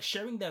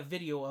 Sharing that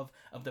video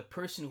of the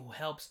person who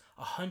helps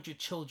 100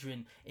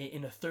 children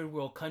in a third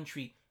world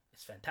country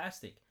is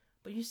fantastic.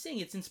 But you're saying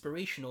it's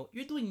inspirational.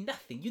 You're doing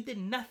nothing. You did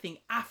nothing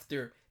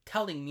after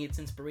telling me it's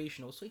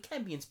inspirational, so it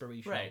can't be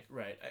inspirational.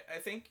 Right. I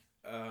think,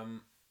 how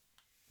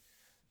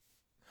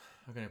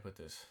can I put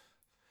this?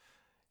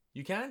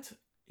 You can't,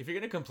 if you're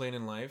going to complain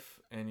in life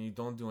and you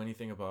don't do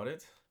anything about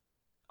it,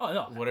 oh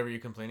no, whatever you're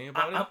complaining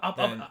about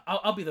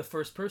I'll be the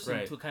first person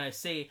right. to kind of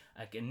say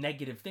like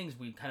negative things.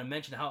 We kind of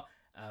mentioned how,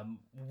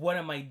 what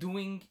am I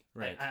doing?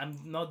 Right. I'm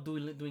not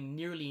doing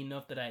nearly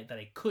enough that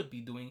I could be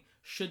doing,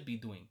 should be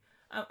doing.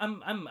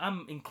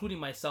 I'm including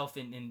myself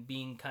in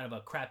being kind of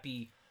a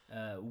crappy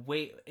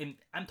way, and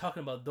I'm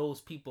talking about those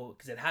people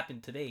because it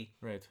happened today,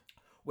 right?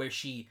 Where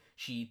she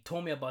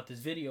told me about this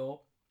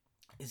video.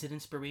 Is it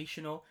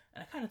inspirational?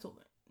 And I kind of told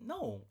her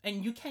no,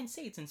 and you can't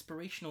say it's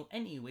inspirational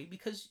anyway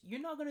because you're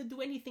not gonna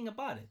do anything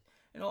about it.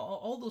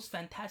 All those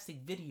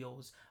fantastic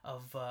videos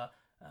of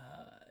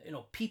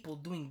people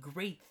doing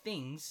great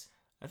things.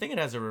 I think it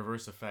has a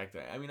reverse effect.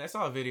 I mean, I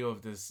saw a video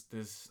of this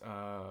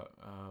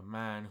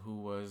man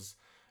who was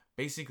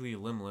basically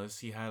limbless.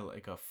 He had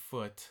like a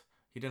foot.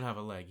 He didn't have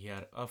a leg. He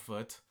had a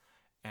foot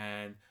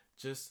and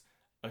just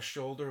a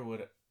shoulder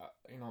with,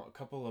 a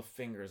couple of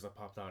fingers that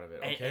popped out of it.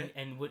 Okay.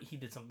 And what he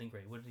did something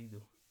great. What did he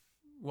do?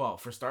 Well,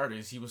 for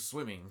starters, he was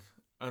swimming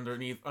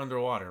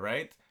underwater,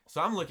 right?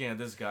 So I'm looking at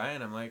this guy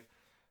and I'm like,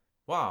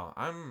 wow,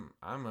 I'm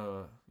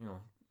a, you know,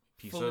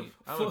 piece of,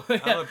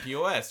 Fully, I'm a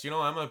POS, you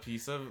know, I'm a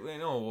piece of, you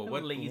know,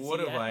 what lazy have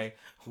ass.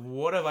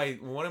 what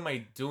am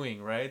I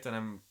doing, right? And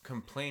I'm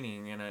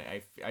complaining, and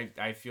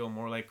I feel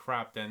more like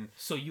crap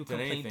So you than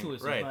complain anything, too.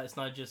 So right? it's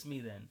not just me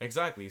then.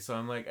 Exactly. So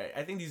I'm like,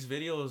 I think these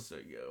videos,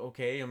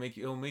 okay,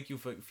 it'll make you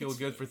feel It's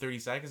good for 30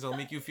 seconds. It'll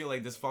make you feel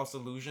like this false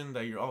illusion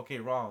that you're okay,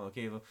 raw,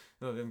 okay.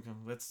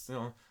 Let's, you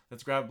know,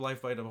 let's grab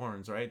life by the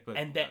horns, right? But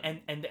and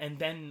then and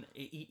then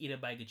eat a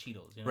bag of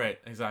Cheetos. You know. right,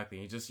 exactly.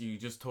 You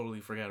just totally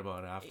forget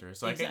about it after.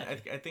 So Exactly.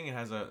 I think it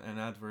has an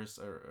adverse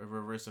or a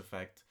reverse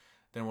effect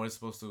than what it's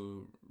supposed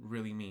to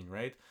really mean,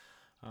 right?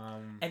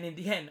 And in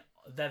the end,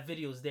 that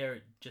video is there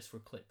just for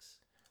clicks,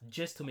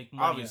 just to make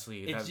money.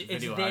 Obviously, that It's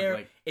video had there.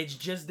 like It's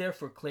just there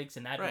for clicks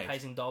and right,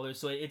 advertising dollars.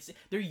 So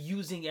they're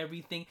using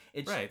everything.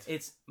 right.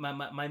 It's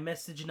my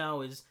message now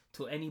is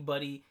to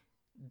anybody.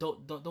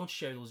 Don't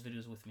share those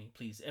videos with me,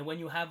 please. And when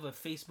you have a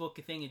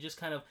Facebook thing, it just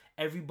kind of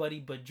everybody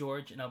but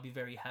George, and I'll be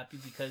very happy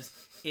because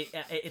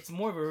it's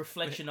more of a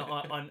reflection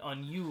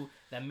on you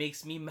that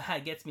makes me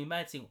mad, gets me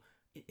mad. Saying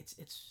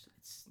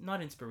it's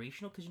not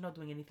inspirational because you're not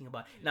doing anything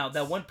about it. Now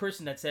that one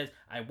person that says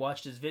I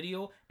watched this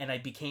video and I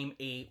became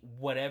a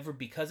whatever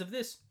because of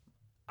this,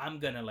 I'm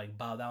gonna like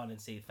bow down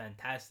and say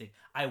fantastic.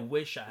 I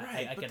wish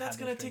Right, I but could that's have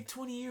gonna those take drinks.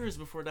 20 years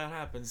before that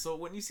happens. So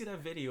when you see that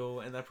video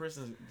and that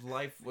person's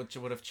life, which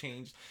would have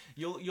changed,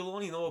 you'll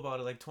only know about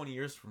it like 20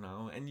 years from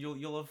now, and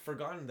you'll have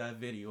forgotten that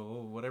video,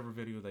 whatever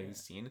video that you've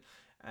seen,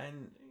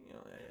 and you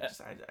know, again,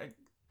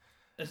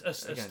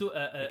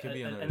 it could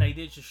be An another.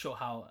 idea to show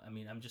how I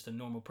mean I'm just a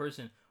normal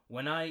person.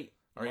 When I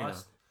Are you now?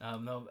 lost,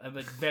 no,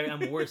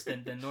 I'm worse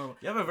than normal.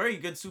 You have a very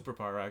good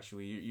superpower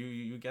actually.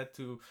 You get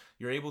to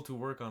you're able to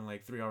work on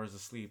like 3 hours of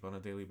sleep on a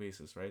daily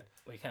basis, right?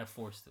 Well, you're kind of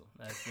forced to.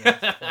 That's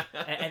forced.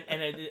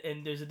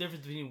 And there's a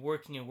difference between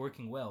working and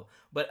working well.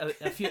 But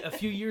a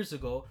few years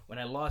ago, when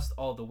I lost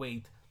all the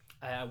weight,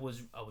 I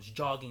was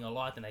jogging a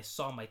lot, and I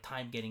saw my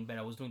time getting better.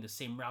 I was doing the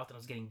same route, and I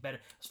was getting better.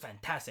 It was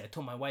fantastic. I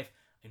told my wife,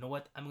 you know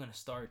what? I'm gonna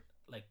start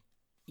like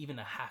even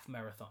a half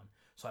marathon.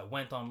 So I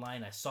went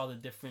online. I saw the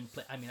different.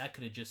 I mean, I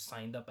could have just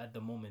signed up at the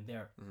moment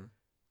there. Mm-hmm.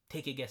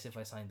 Take a guess if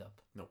I signed up.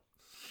 No.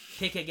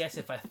 Take a guess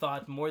if I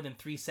thought more than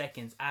 3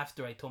 seconds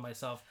after I told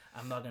myself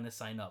I'm not gonna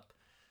sign up.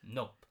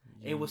 Nope.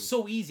 It was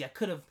so easy. I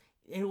could have.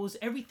 It was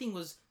everything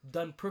was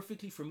done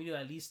perfectly for me to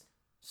at least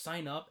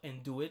sign up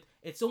and do it.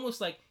 It's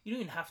almost like you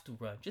don't even have to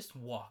run. Just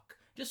walk.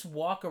 Just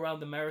walk around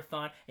the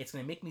marathon. It's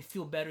gonna make me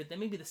feel better. Then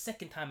maybe the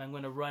second time I'm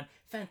gonna run.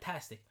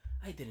 Fantastic.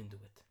 I didn't do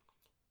it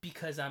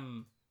because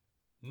I'm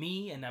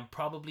me, and I'm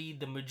probably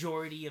the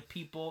majority of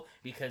people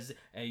because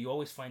you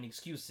always find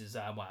excuses.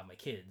 Well, my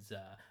kids.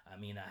 I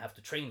mean, I have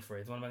to train for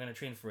it. When am I going to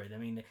train for it? I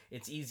mean,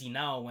 it's easy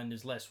now when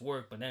there's less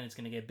work, but then it's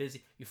going to get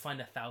busy. You find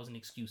 1,000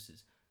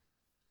 excuses.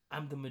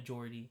 I'm the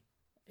majority.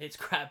 It's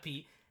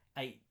crappy.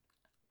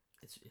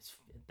 It's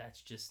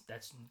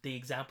that's the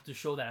example to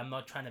show that I'm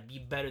not trying to be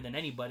better than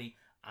anybody.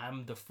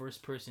 I'm the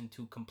first person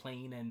to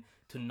complain and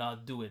to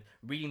not do it.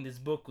 Reading this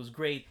book was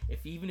great.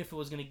 Even if it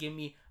was gonna give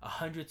me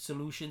 100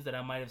 solutions that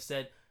I might have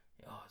said,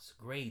 oh, it's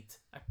great,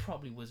 I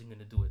probably wasn't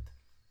gonna do it.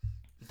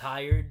 I'm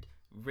tired,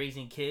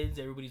 raising kids,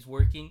 everybody's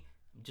working.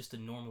 I'm just a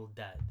normal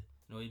dad.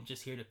 You know, I'm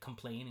just here to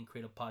complain and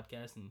create a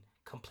podcast and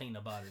complain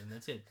about it, and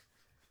that's it.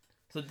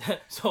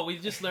 So we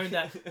just learned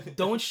that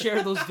don't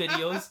share those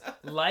videos.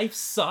 Life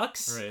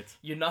sucks. Right.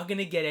 You're not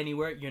gonna get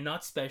anywhere. You're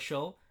not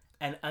special,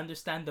 and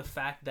understand the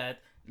fact that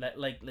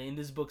like in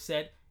this book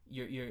said,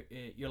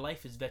 your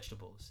life is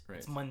vegetables. Right.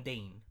 It's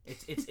mundane.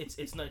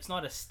 It's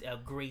not a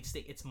great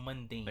state. It's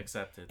mundane.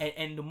 Accept it.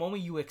 And the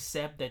moment you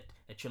accept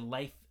that your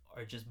life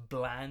are just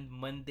bland,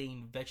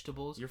 mundane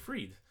vegetables, You're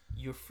freed.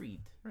 You're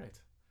freed. Right.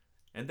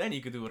 And then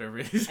you can do whatever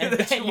it is. And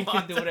that then you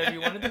want. can do whatever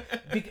you want to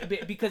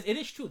do. Because it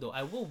is true, though.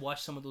 I will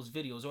watch some of those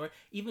videos, or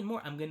even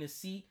more, I'm going to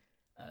see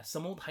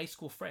some old high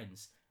school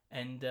friends.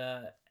 And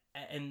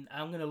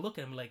I'm going to look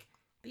at them like,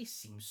 they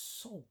seem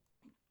so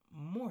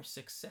more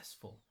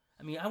successful.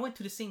 I mean, I went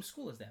to the same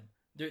school as them.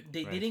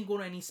 They didn't go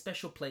to any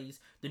special place.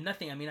 They're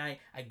nothing. I mean, I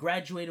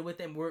graduated with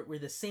them. We're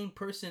the same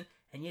person.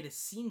 And yet it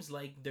seems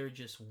like they're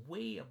just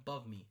way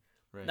above me.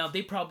 Right. Now,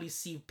 they probably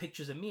see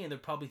pictures of me and they're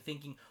probably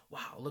thinking,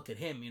 wow, look at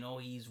him. You know,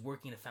 he's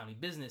working a family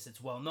business.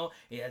 It's well known.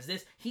 He has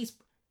this.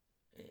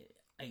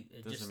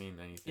 It doesn't mean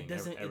anything. It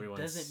doesn't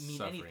mean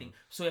suffering. anything.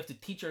 So we have to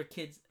teach our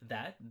kids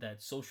that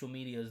social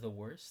media is the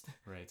worst.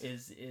 Right.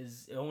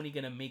 Is only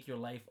going to make your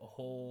life a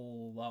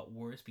whole lot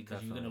worse because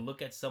Definitely. You're going to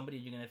look at somebody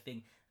and you're going to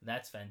think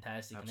that's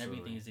fantastic. Absolutely. And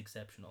everything is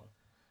exceptional.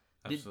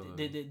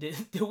 Absolutely.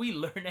 Did we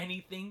learn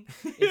anything?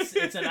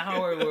 It's an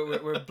hour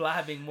where we're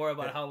blabbing more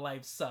about how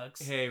life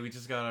sucks. Hey, we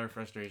just got our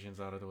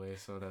frustrations out of the way,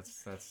 so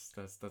that's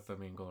the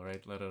main goal,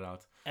 right? Let it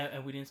out.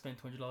 And we didn't spend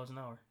 $200 an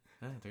hour.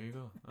 Ah, there you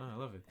go. Oh, I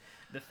love it.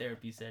 The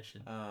therapy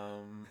session.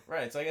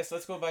 Right. So I guess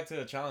let's go back to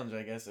the challenge.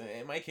 I guess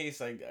in my case,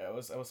 I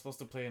was supposed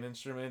to play an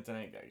instrument, and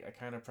I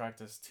kind of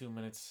practiced 2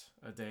 minutes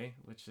a day,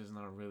 which is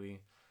not really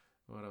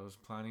what I was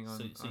planning on,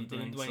 So on you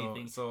didn't doing. do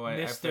anything. So I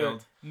Mister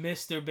failed.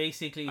 Mister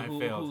basically I who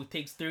failed.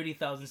 takes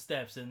 30,000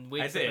 steps and I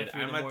wakes up did. at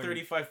 3 in I'm the at morning.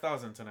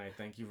 35,000 tonight.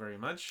 Thank you very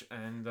much.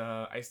 And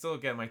I still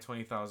get my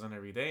 20,000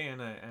 every day.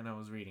 And I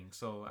was reading,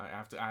 so I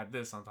have to add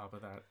this on top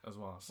of that as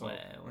well. So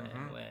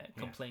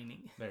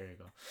Complaining. there you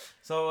go.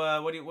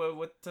 So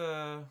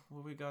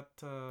what we got?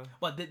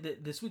 Well,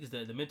 this week is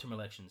the midterm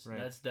elections. Right.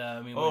 That's the.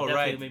 I mean, Oh, we're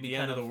right. maybe The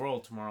end of the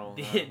world tomorrow.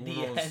 The, Who the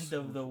knows, end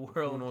of the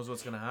world. Who knows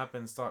what's gonna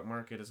happen? Stock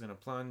market is gonna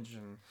plunge,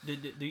 and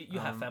Do you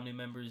have family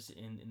members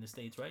in the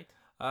States, right?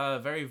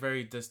 very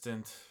very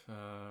distant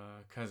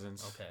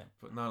cousins. Okay.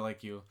 But not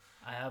like you.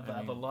 I have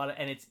a lot of,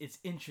 and it's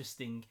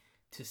interesting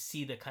to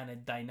see the kind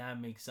of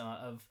dynamics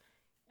of.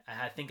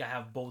 I think I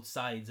have both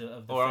sides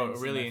of the fence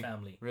really? in my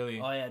family.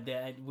 Really? Oh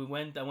yeah,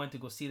 I went to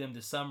go see them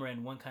this summer,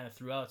 and one kind of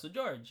threw out. So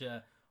George,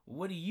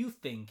 what do you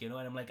think? And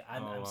I'm like,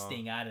 I'm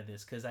staying out of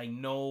this because I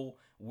know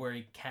where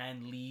it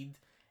can lead,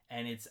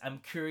 and I'm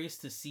curious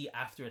to see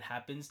after it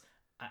happens.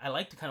 I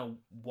like to kind of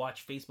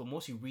watch Facebook,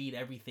 mostly read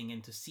everything,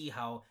 and to see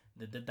how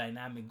the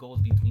dynamic goes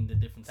between the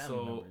different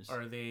family members. So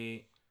are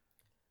they?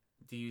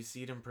 Do you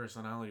see them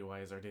personality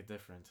wise? Are they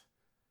different?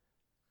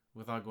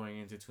 Without going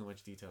into too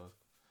much detail.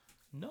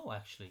 No,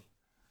 actually.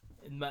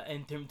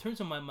 In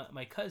terms of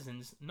my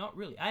cousins, not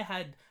really. I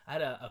had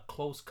a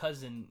close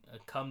cousin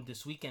come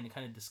this weekend,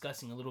 kind of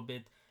discussing a little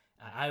bit.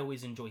 I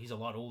always enjoy. He's a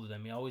lot older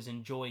than me. I always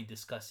enjoy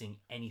discussing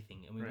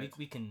anything. I mean, Right.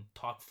 we can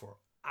talk for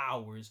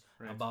hours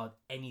Right. about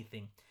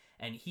anything.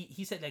 And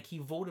he said like he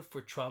voted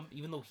for Trump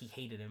even though he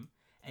hated him.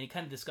 And he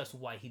kind of discussed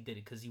why he did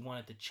it because he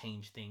wanted to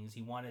change things.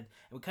 And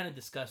we kind of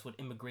discussed what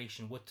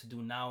immigration, what to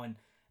do now, and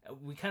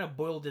we kind of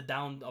boiled it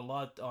down a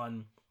lot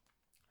on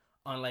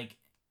like.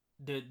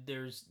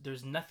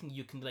 There's nothing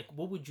you can like.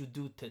 What would you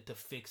do to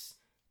fix,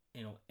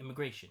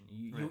 immigration?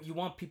 You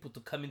want people to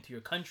come into your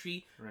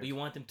country, but you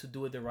want them to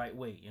do it the right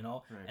way,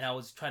 Right. And I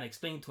was trying to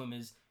explain to him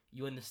is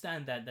you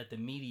understand that the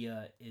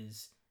media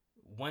is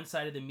one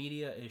side of the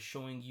media is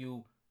showing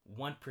you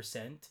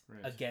 1%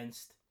 Right.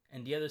 against,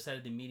 and the other side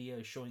of the media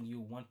is showing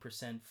you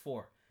 1%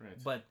 for. Right.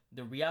 But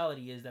the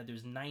reality is that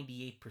there's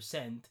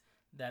 98%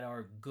 that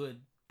are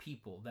good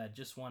people that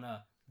just want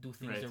to do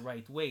things Right. the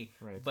right way.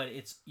 Right. But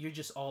you're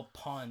just all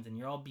pawns and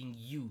you're all being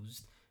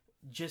used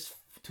just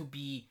to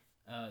be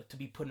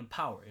put in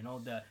power.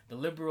 The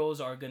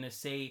liberals are gonna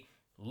say,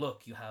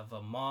 look, you have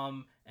a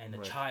mom and a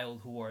Right.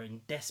 child who are in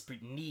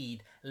desperate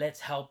need.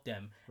 Let's help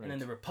them. Right. And then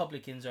the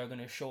Republicans are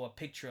gonna show a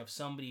picture of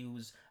somebody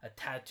who's a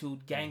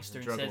tattooed gangster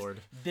and drug says,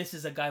 lord. this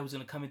is a guy who's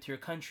gonna come into your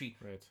country.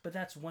 Right. But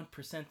that's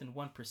 1% and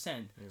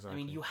 1%. Exactly. I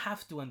mean, you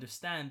have to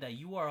understand that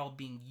you are all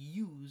being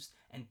used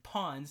and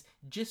pawns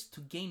just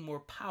to gain more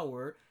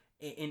power.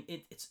 And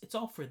it's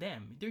all for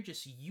them. They're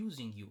just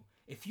using you.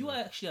 If you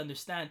actually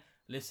understand,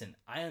 listen,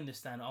 I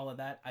understand all of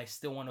that. I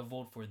still want to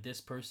vote for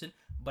this person,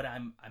 but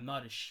I'm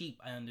not a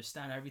sheep. I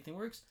understand how everything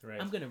works. Right.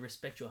 I'm gonna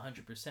respect you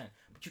 100%.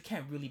 But you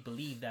can't really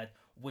believe that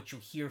what you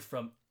hear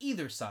from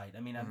either side. I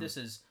mean, this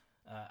is.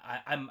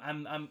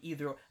 I'm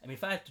either. I mean,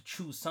 if I had to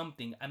choose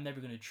something, I'm never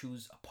gonna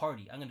choose a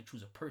party. I'm gonna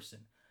choose a person.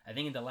 I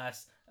think in the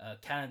last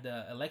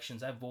Canada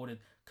elections, I voted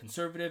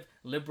conservative,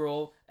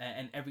 liberal,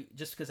 and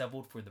just because I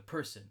vote for the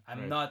person. I'm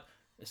Right. not.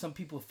 Some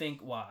people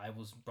think, well, I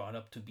was brought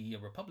up to be a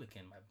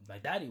Republican. My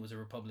daddy was a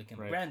Republican.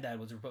 My Right. granddad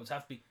was a Republican. So I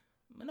have to be.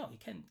 No, you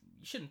can't.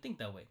 You shouldn't think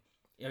that way.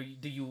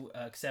 Do you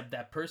accept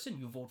that person?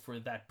 You vote for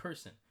that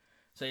person.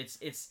 So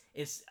it's.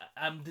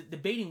 I'm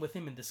debating with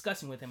him and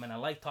discussing with him, and I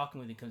like talking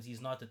with him because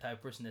he's not the type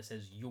of person that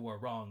says you are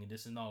wrong and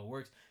this is not how it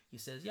works. He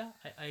says, yeah,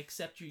 I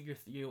accept you.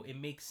 It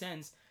makes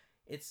sense.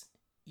 It's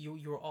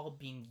you're all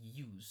being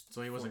used.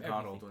 So he wasn't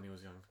coddled when he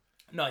was young.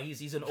 No,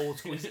 he's an old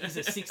school. He's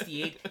a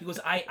 68. He goes,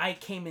 I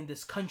came in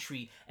this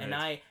country and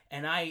Right.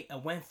 I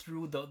went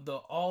through the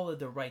all of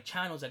the right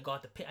channels.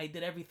 I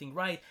did everything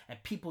right,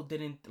 and people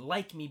didn't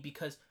like me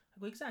because I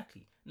go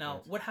exactly. Now,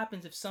 Right. what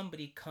happens if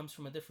somebody comes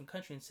from a different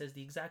country and says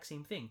the exact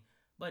same thing?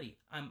 Buddy,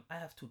 I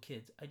have 2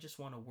 kids. I just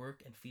want to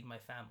work and feed my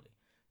family.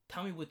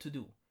 Tell me what to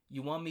do.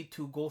 You want me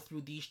to go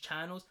through these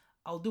channels?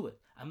 I'll do it.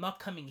 I'm not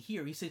coming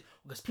here. He says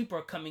because people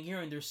are coming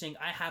here and they're saying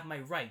I have my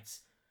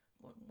rights.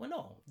 Well,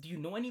 no. Do you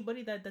know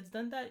anybody that's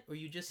done that, or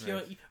you just hear,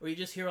 Right. or you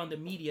just hear on the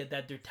media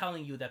that they're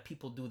telling you that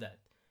people do that?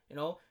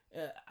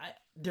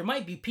 There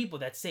might be people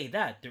that say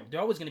that. There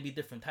are always going to be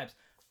different types,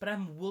 but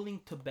I'm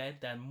willing to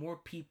bet that more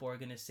people are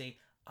going to say,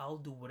 "I'll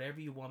do whatever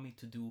you want me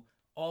to do.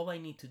 All I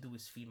need to do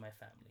is feed my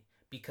family."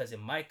 Because in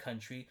my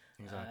country,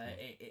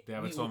 Exactly. They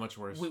have it so much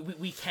worse.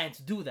 We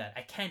can't do that.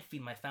 I can't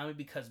feed my family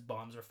because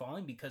bombs are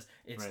falling, because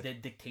it's Right. the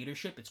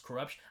dictatorship, it's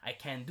corruption. I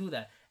can't do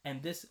that.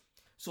 And this,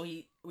 so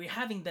we're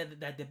having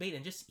that debate,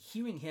 and just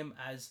hearing him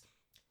as,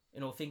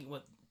 thinking,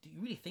 what, do you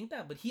really think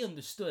that? But he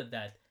understood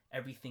that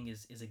everything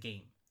is a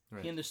game.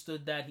 Right. He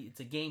understood that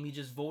it's a game. He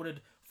just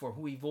voted for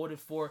who he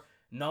voted for,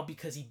 not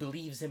because he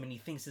believes him and he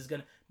thinks he's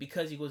gonna,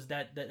 because he goes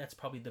that's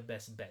probably the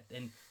best bet.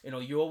 And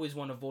you always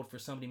want to vote for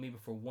somebody maybe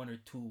for 1 or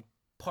 2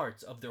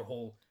 parts of their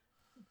whole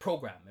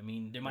program. I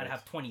mean, they might Right.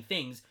 have 20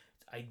 things.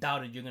 I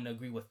doubt it you're gonna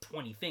agree with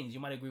 20 things. You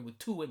might agree with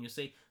 2 and you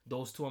say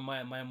those 2 are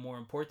my more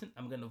important.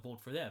 I'm gonna vote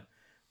for them.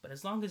 But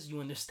as long as you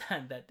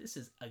understand that this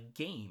is a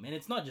game, and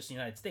it's not just the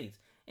United States,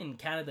 in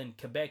Canada and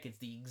Quebec, it's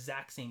the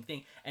exact same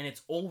thing, and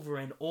it's over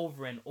and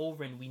over and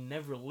over, and we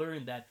never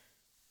learn that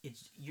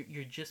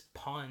you're just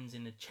pawns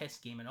in a chess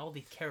game, and all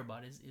they care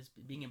about is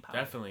being empowered.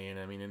 Definitely, and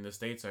I mean in the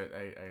States,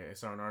 I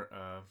saw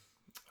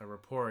a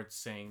report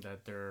saying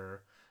that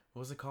what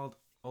was it called?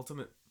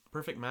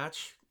 Perfect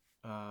match,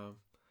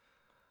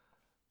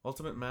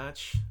 ultimate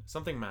match,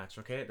 something match.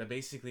 Okay, that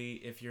basically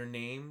if your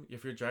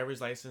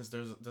driver's license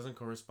doesn't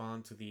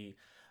correspond to the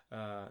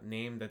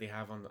name that they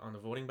have on the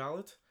voting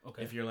ballot.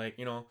 Okay. If you're like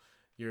you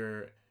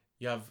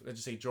have, let's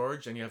just say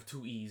George, and you have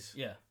two E's.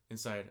 Yeah.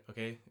 Inside,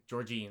 okay,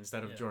 Georgie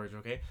instead of George,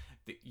 okay,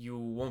 you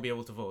won't be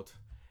able to vote,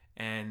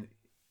 and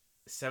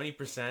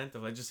 70%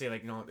 of, let's just say,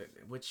 like,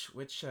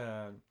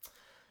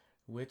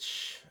 which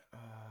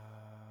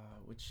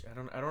I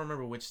don't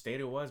remember which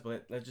state it was,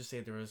 but let's just say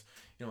there was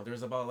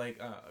about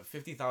like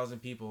 50,000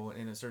 people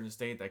in a certain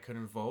state that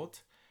couldn't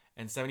vote,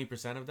 and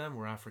 70% of them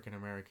were African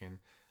American.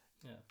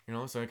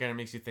 Yeah. So it kind of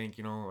makes you think,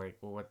 like,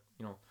 well, what,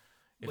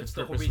 if What's it's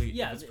the whole purposely, reason?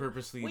 Yeah, if it's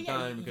purposely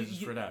done because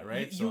it's for that,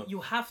 right? You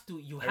have to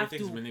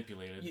everything's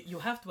manipulated. You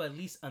have to at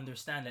least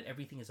understand that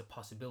everything is a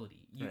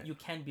possibility. You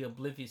can't be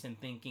oblivious and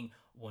thinking,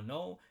 well,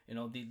 no,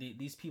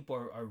 these people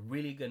are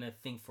really gonna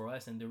think for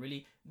us, and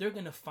they're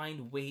gonna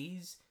find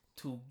ways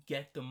to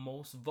get the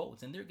most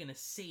votes, and they're gonna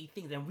say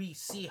things, and we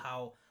see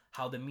how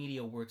the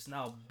media works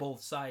now,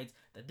 both sides,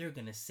 that they're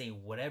gonna say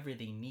whatever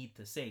they need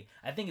to say.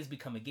 I think it's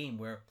become a game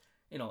where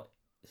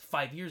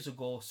 5 years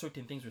ago,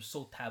 certain things were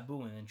so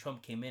taboo, and then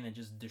Trump came in and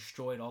just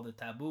destroyed all the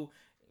taboo.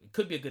 It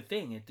could be a good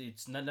thing.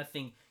 It's not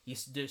nothing.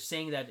 They're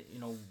saying that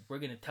we're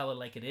gonna tell it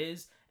like it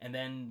is, and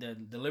then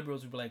the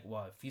liberals would be like,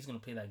 well, if he's gonna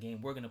play that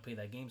game, we're gonna play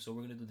that game, so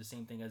we're gonna do the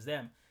same thing as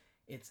them.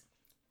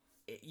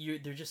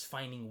 They're just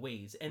finding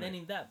ways, and then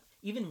in that,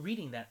 even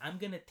reading that, I'm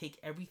gonna take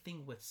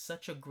everything with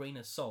such a grain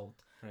of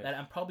salt that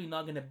I'm probably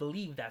not gonna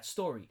believe that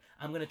story.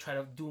 I'm gonna try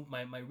to do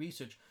my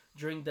research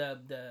during the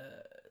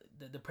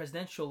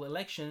presidential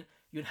election.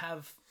 You'd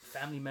have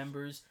family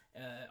members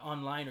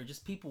online, or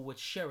just people would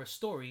share a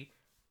story,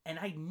 and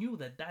I knew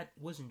that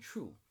wasn't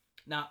true.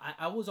 Now,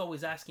 I was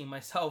always asking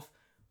myself,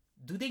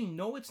 do they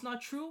know it's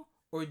not true,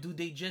 or do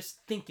they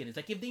just think it is?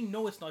 Like, if they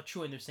know it's not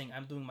true and they're saying,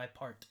 I'm doing my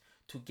part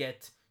to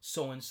get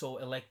so-and-so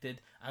elected,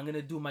 I'm going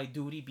to do my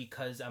duty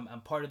because I'm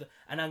part of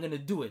and I'm going to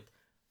do it.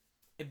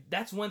 If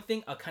that's one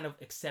thing, I'll kind of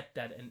accept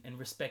that and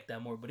respect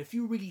that more. But if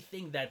you really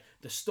think that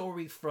the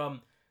story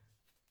from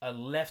a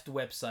left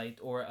website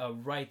or a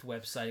right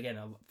website, again,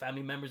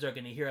 family members are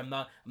going to hear, I'm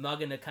not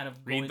going to kind of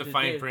read the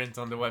fine print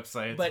on the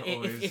website. But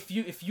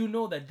if you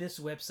know that this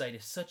website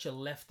is such a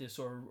leftist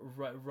or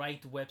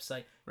right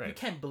website, you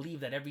can't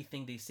believe that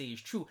everything they say is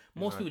true.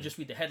 Most people just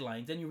read the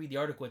headlines, then you read the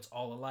article, it's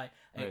all a lie.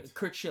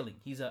 Kurt Schilling,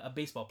 he's a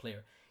baseball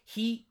player.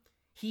 He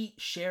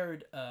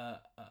shared a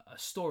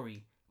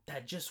story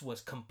that just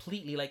was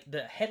completely, like,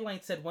 the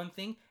headline said one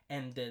thing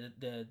and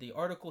the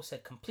article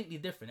said completely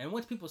different. And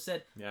once people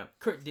said,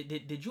 Kurt,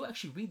 did you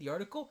actually read the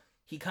article?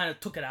 He kind of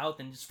took it out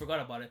and just forgot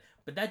about it.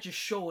 But that just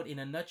showed in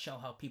a nutshell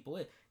how people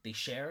is. They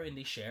share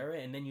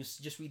and then you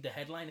just read the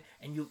headline,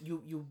 and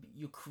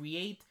you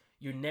create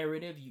your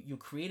narrative, you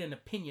create an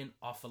opinion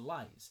off of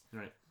lies.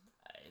 Right.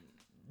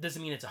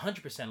 Doesn't mean it's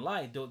 100%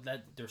 lie, though,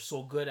 that they're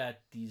so good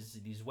at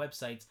these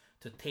websites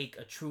to take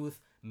a truth,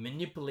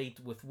 manipulate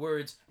with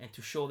words, and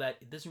to show that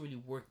it doesn't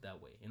really work that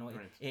way.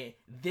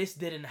 This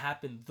didn't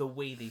happen the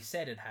way they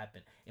said it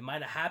happened. It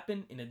might have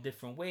happened in a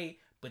different way,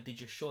 but they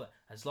just show that.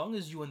 As long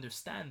as you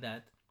understand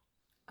that,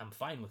 I'm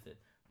fine with it.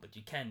 But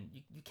you can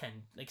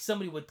like,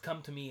 somebody would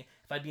come to me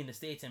if I'd be in the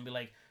States and be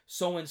like,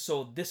 so and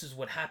so, this is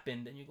what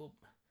happened, and you go,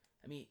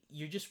 I mean,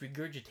 you're just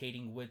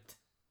regurgitating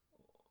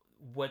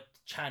what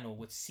channel,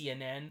 what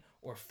CNN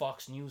or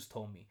Fox News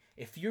told me.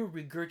 If you're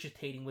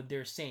regurgitating what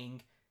they're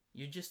saying,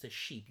 you're just a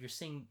sheep. You're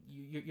saying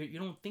you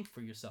don't think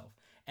for yourself.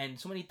 And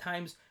so many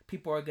times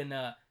people are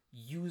gonna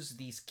use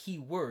these key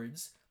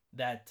words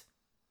that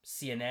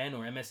CNN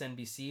or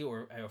MSNBC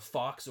or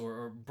Fox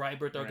or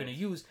Breitbart are gonna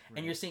use,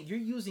 and you're saying you're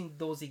using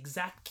those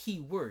exact key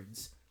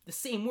words, the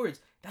same words.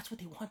 That's what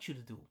they want you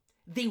to do.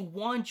 They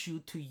want you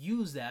to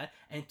use that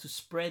and to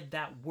spread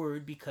that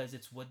word because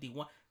it's what they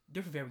want.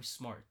 They're very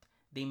smart.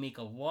 They make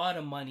a lot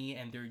of money,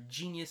 and they're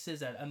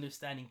geniuses at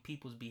understanding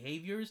people's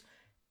behaviors,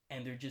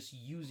 and they're just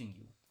using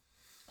you.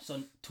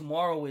 So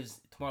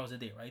tomorrow's the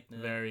day, right?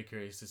 Very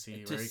curious to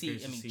see.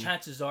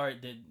 Chances are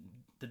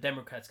the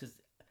Democrats, because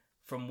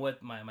from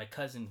what my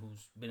cousin,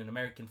 who's been an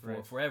American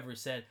for forever,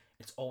 said,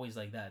 it's always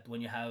like that.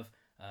 When you have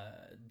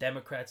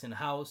Democrats in the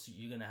House,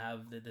 you're gonna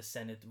have the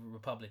Senate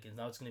Republicans.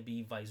 Now it's gonna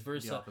be vice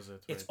versa. The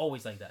opposite. It's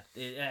always like that.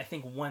 I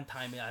think one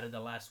time out of the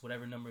last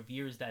whatever number of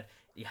years that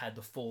they had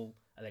the full,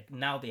 like,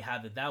 now they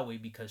have it that way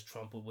because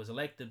Trump was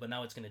elected, but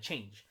now it's gonna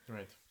change.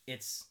 Right.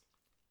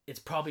 It's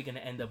probably going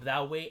to end up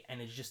that way,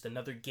 and it's just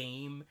another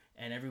game,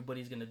 and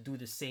everybody's going to do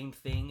the same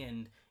thing,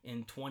 and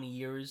in 20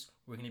 years,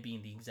 we're going to be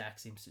in the exact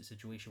same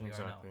situation we are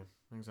now.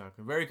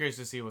 Exactly. Very curious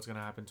to see what's going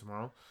to happen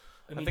tomorrow.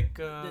 I think...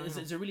 does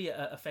it really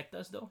affect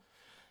us, though?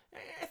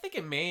 I think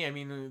it may. I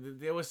mean,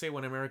 they always say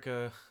when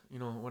America,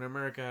 when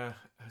America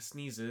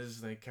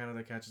sneezes, like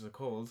Canada catches a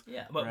cold.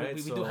 Yeah, but right?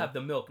 we do have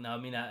the milk now. I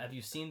mean, have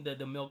you seen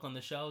the milk on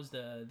the shelves?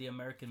 The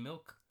American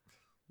milk.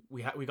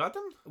 We got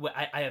them. Well,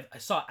 I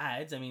saw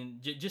ads. I mean,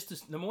 just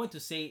to, number one, to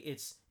say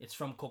it's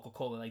from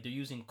Coca-Cola, like they're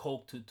using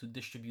Coke to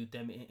distribute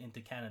them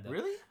into Canada.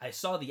 Really? I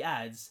saw the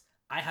ads.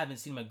 I haven't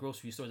seen my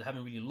grocery stores. I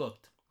haven't really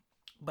looked,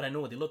 but I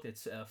know what they look.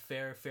 It's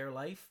Fair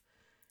Life.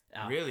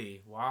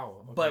 Really?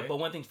 Wow. Okay. But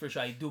one thing's for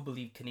sure, I do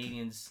believe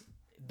Canadians,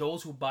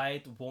 those who buy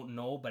it won't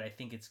know, but I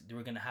think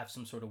we're gonna have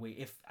some sort of way.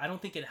 If I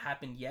don't think it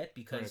happened yet,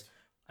 because Right.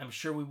 I'm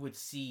sure we would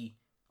see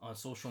on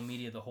social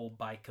media the whole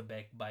buy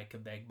Quebec,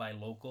 buy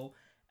local.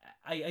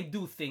 I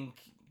do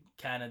think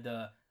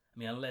Canada, I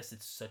mean, unless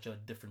it's such a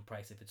different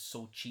price, if it's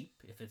so cheap,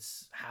 if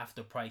it's half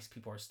the price,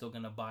 people are still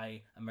going to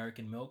buy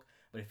American milk.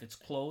 But if it's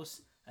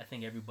close, I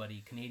think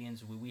everybody,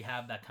 Canadians, we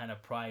have that kind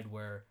of pride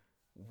where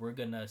we're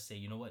going to say,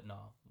 you know what, no,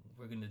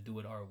 we're going to do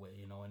it our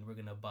way, and we're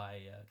going to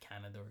buy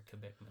Canada or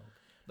Quebec milk.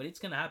 But it's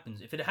going to happen.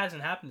 If it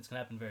hasn't happened, it's going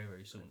to happen very,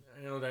 very soon.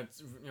 I know that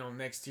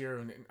next year,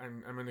 and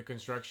I'm in the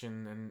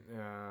construction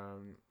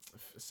and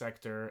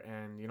sector,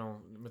 and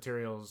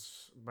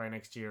materials by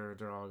next year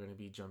they're all going to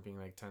be jumping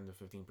like 10 to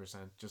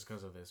 15% just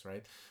because of this,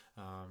 right?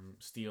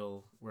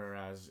 Steel,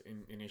 whereas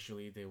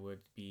initially they would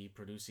be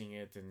producing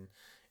it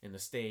in the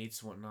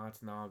States,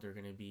 whatnot. Now they're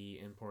going to be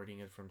importing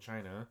it from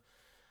China.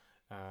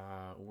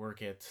 Work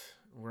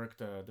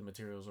the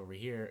materials over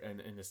here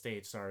and in the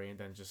States, sorry, and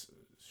then just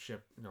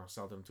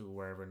sell them to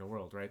wherever in the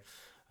world, right?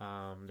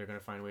 They're gonna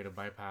find a way to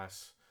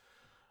bypass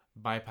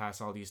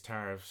all these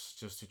tariffs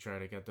just to try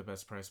to get the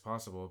best price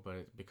possible.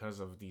 But because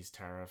of these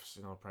tariffs,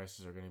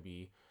 prices are gonna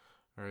be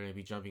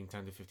jumping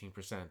 10 to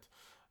 15%.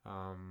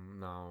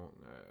 Now,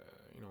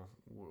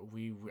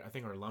 we I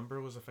think our lumber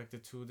was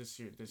affected too this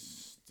year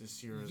as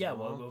Yeah,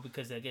 well. well,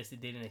 because I guess they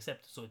didn't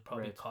accept it, so it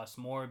probably Right. cost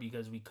more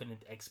because we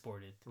couldn't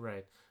export it.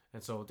 Right,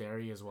 and so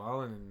dairy as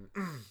well, and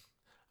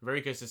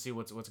very curious to see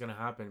what's gonna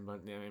happen.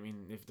 But I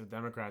mean, if the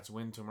Democrats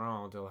win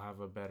tomorrow, they'll have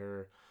a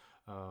better,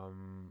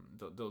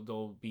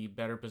 they'll be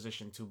better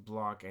positioned to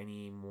block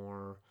any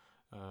more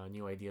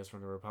new ideas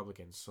from the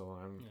Republicans. So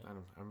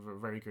I'm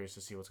very curious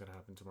to see what's gonna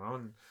happen tomorrow,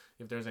 and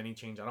if there's any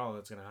change at all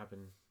that's gonna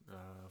happen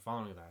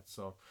following that.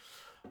 So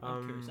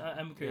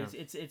I'm curious.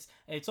 Yeah.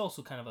 It's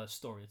also kind of a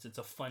story. It's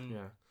a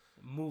fun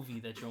movie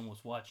that you're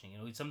almost watching.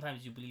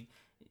 Sometimes you believe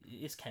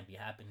this can't be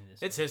happening.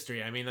 It's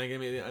history. I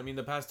mean,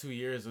 the past 2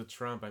 years with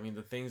Trump. I mean,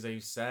 the things that he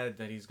said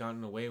that he's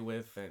gotten away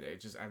with, and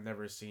I've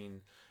never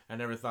seen. I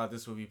never thought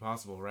this would be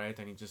possible, right?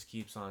 And he just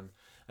keeps on,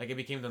 like, it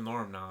became the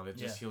norm now.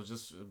 He'll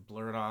just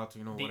blurt out,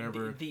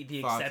 whatever. The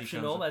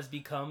exceptional has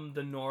become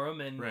the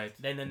norm, and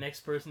then the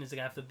next person is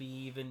gonna have to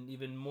be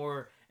even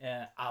more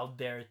out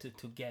there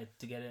to get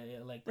a,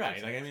 like.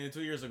 Right, like, I mean,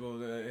 2 years ago,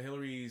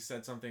 Hillary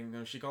said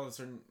something. She called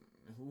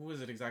who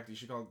was it exactly?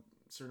 She called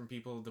certain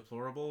people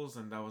deplorables,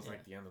 and that was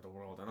like the end of the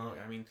world. And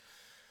I mean,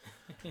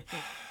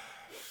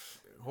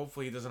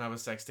 hopefully he doesn't have a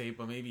sex tape,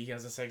 but maybe he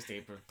has a sex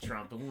tape with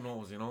Trump. Who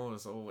knows,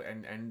 So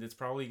and it's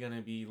probably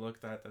gonna be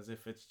looked at as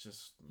if it's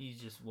just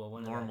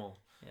normal.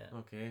 Yeah.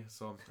 Okay,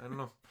 so I don't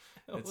know.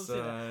 We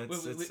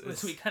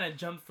kind of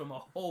jumped from a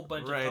whole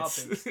bunch of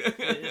topics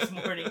this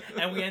morning,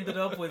 and we ended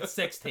up with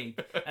sex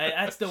tape.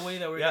 That's the way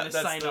that we're gonna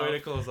sign off. That's the way to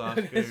close off.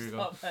 There you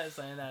go.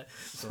 Sign that.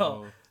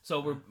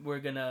 So we're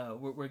gonna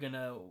what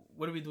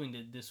are we doing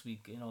this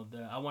week?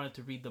 I wanted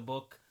to read the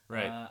book.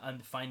 Right.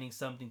 And finding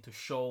something to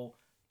show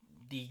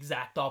the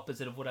exact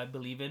opposite of what I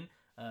believe in.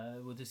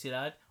 Would you see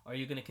that? Are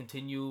you gonna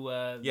continue?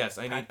 Yes,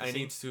 I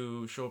need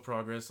to show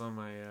progress on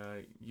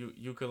my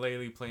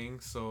ukulele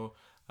playing. So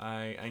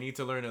I need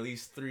to learn at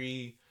least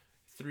three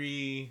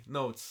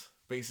notes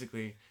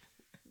basically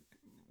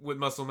with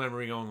muscle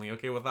memory only.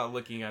 Okay, without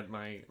looking at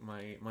my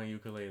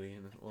ukulele,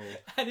 and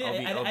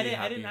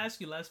I didn't ask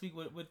you last week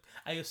what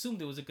I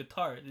assumed it was a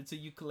guitar. It's a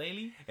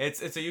ukulele.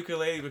 It's a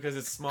ukulele because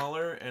it's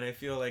smaller, and I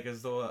feel like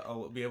as though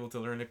I'll be able to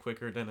learn it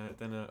quicker than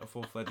a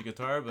full-fledged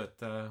guitar. But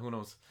who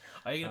knows?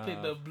 Are you gonna play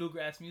the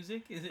bluegrass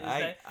music? Is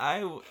that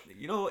or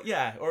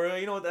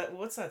that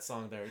what's that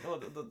song there?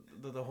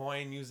 The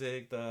Hawaiian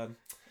music, the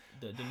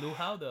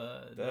luau,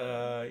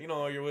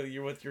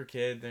 you're with your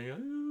kid, and you're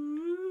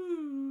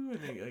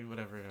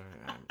whatever.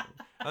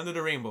 Under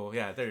the Rainbow.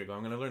 Yeah, there you go.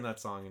 I'm gonna learn that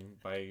song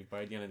by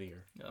the end of the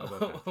year.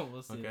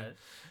 We'll see that.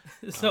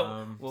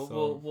 So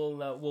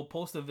we'll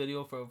post a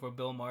video for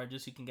Bill Maher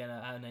just so you can get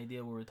an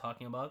idea what we're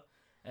talking about,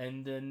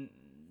 and then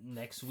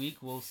next week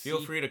we'll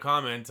feel free to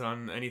comment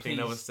on anything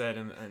that was said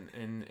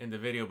in the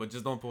video, but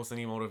just don't post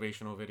any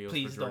motivational videos.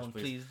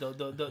 Please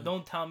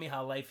don't tell me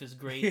how life is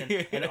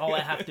great and all I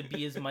have to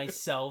be is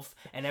myself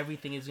and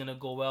everything is gonna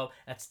go well.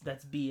 That's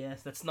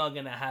BS. That's not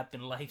gonna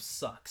happen. Life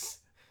sucks.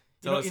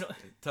 Tell us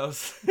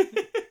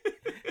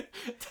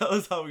tell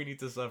us how we need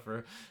to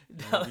suffer.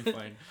 It'll be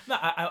fine. No,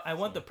 I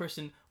want the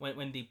person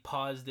when they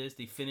pause this,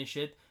 they finish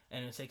it,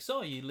 and it's like,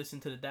 so you listen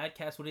to the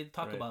Dadcast. What did they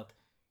talk about?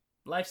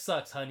 Life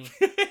sucks, honey.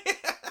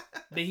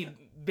 he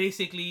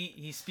basically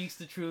he speaks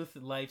the truth.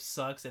 Life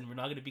sucks, and we're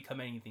not gonna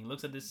become anything.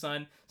 Looks at the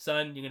sun.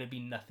 Son, you're gonna be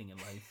nothing in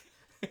life.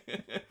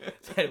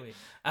 So anyway,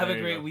 have a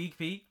great week,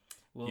 Pete.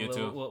 You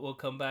too. We'll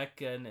come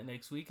back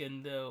next week,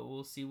 and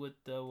we'll see what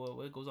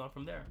goes on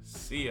from there.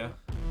 See ya.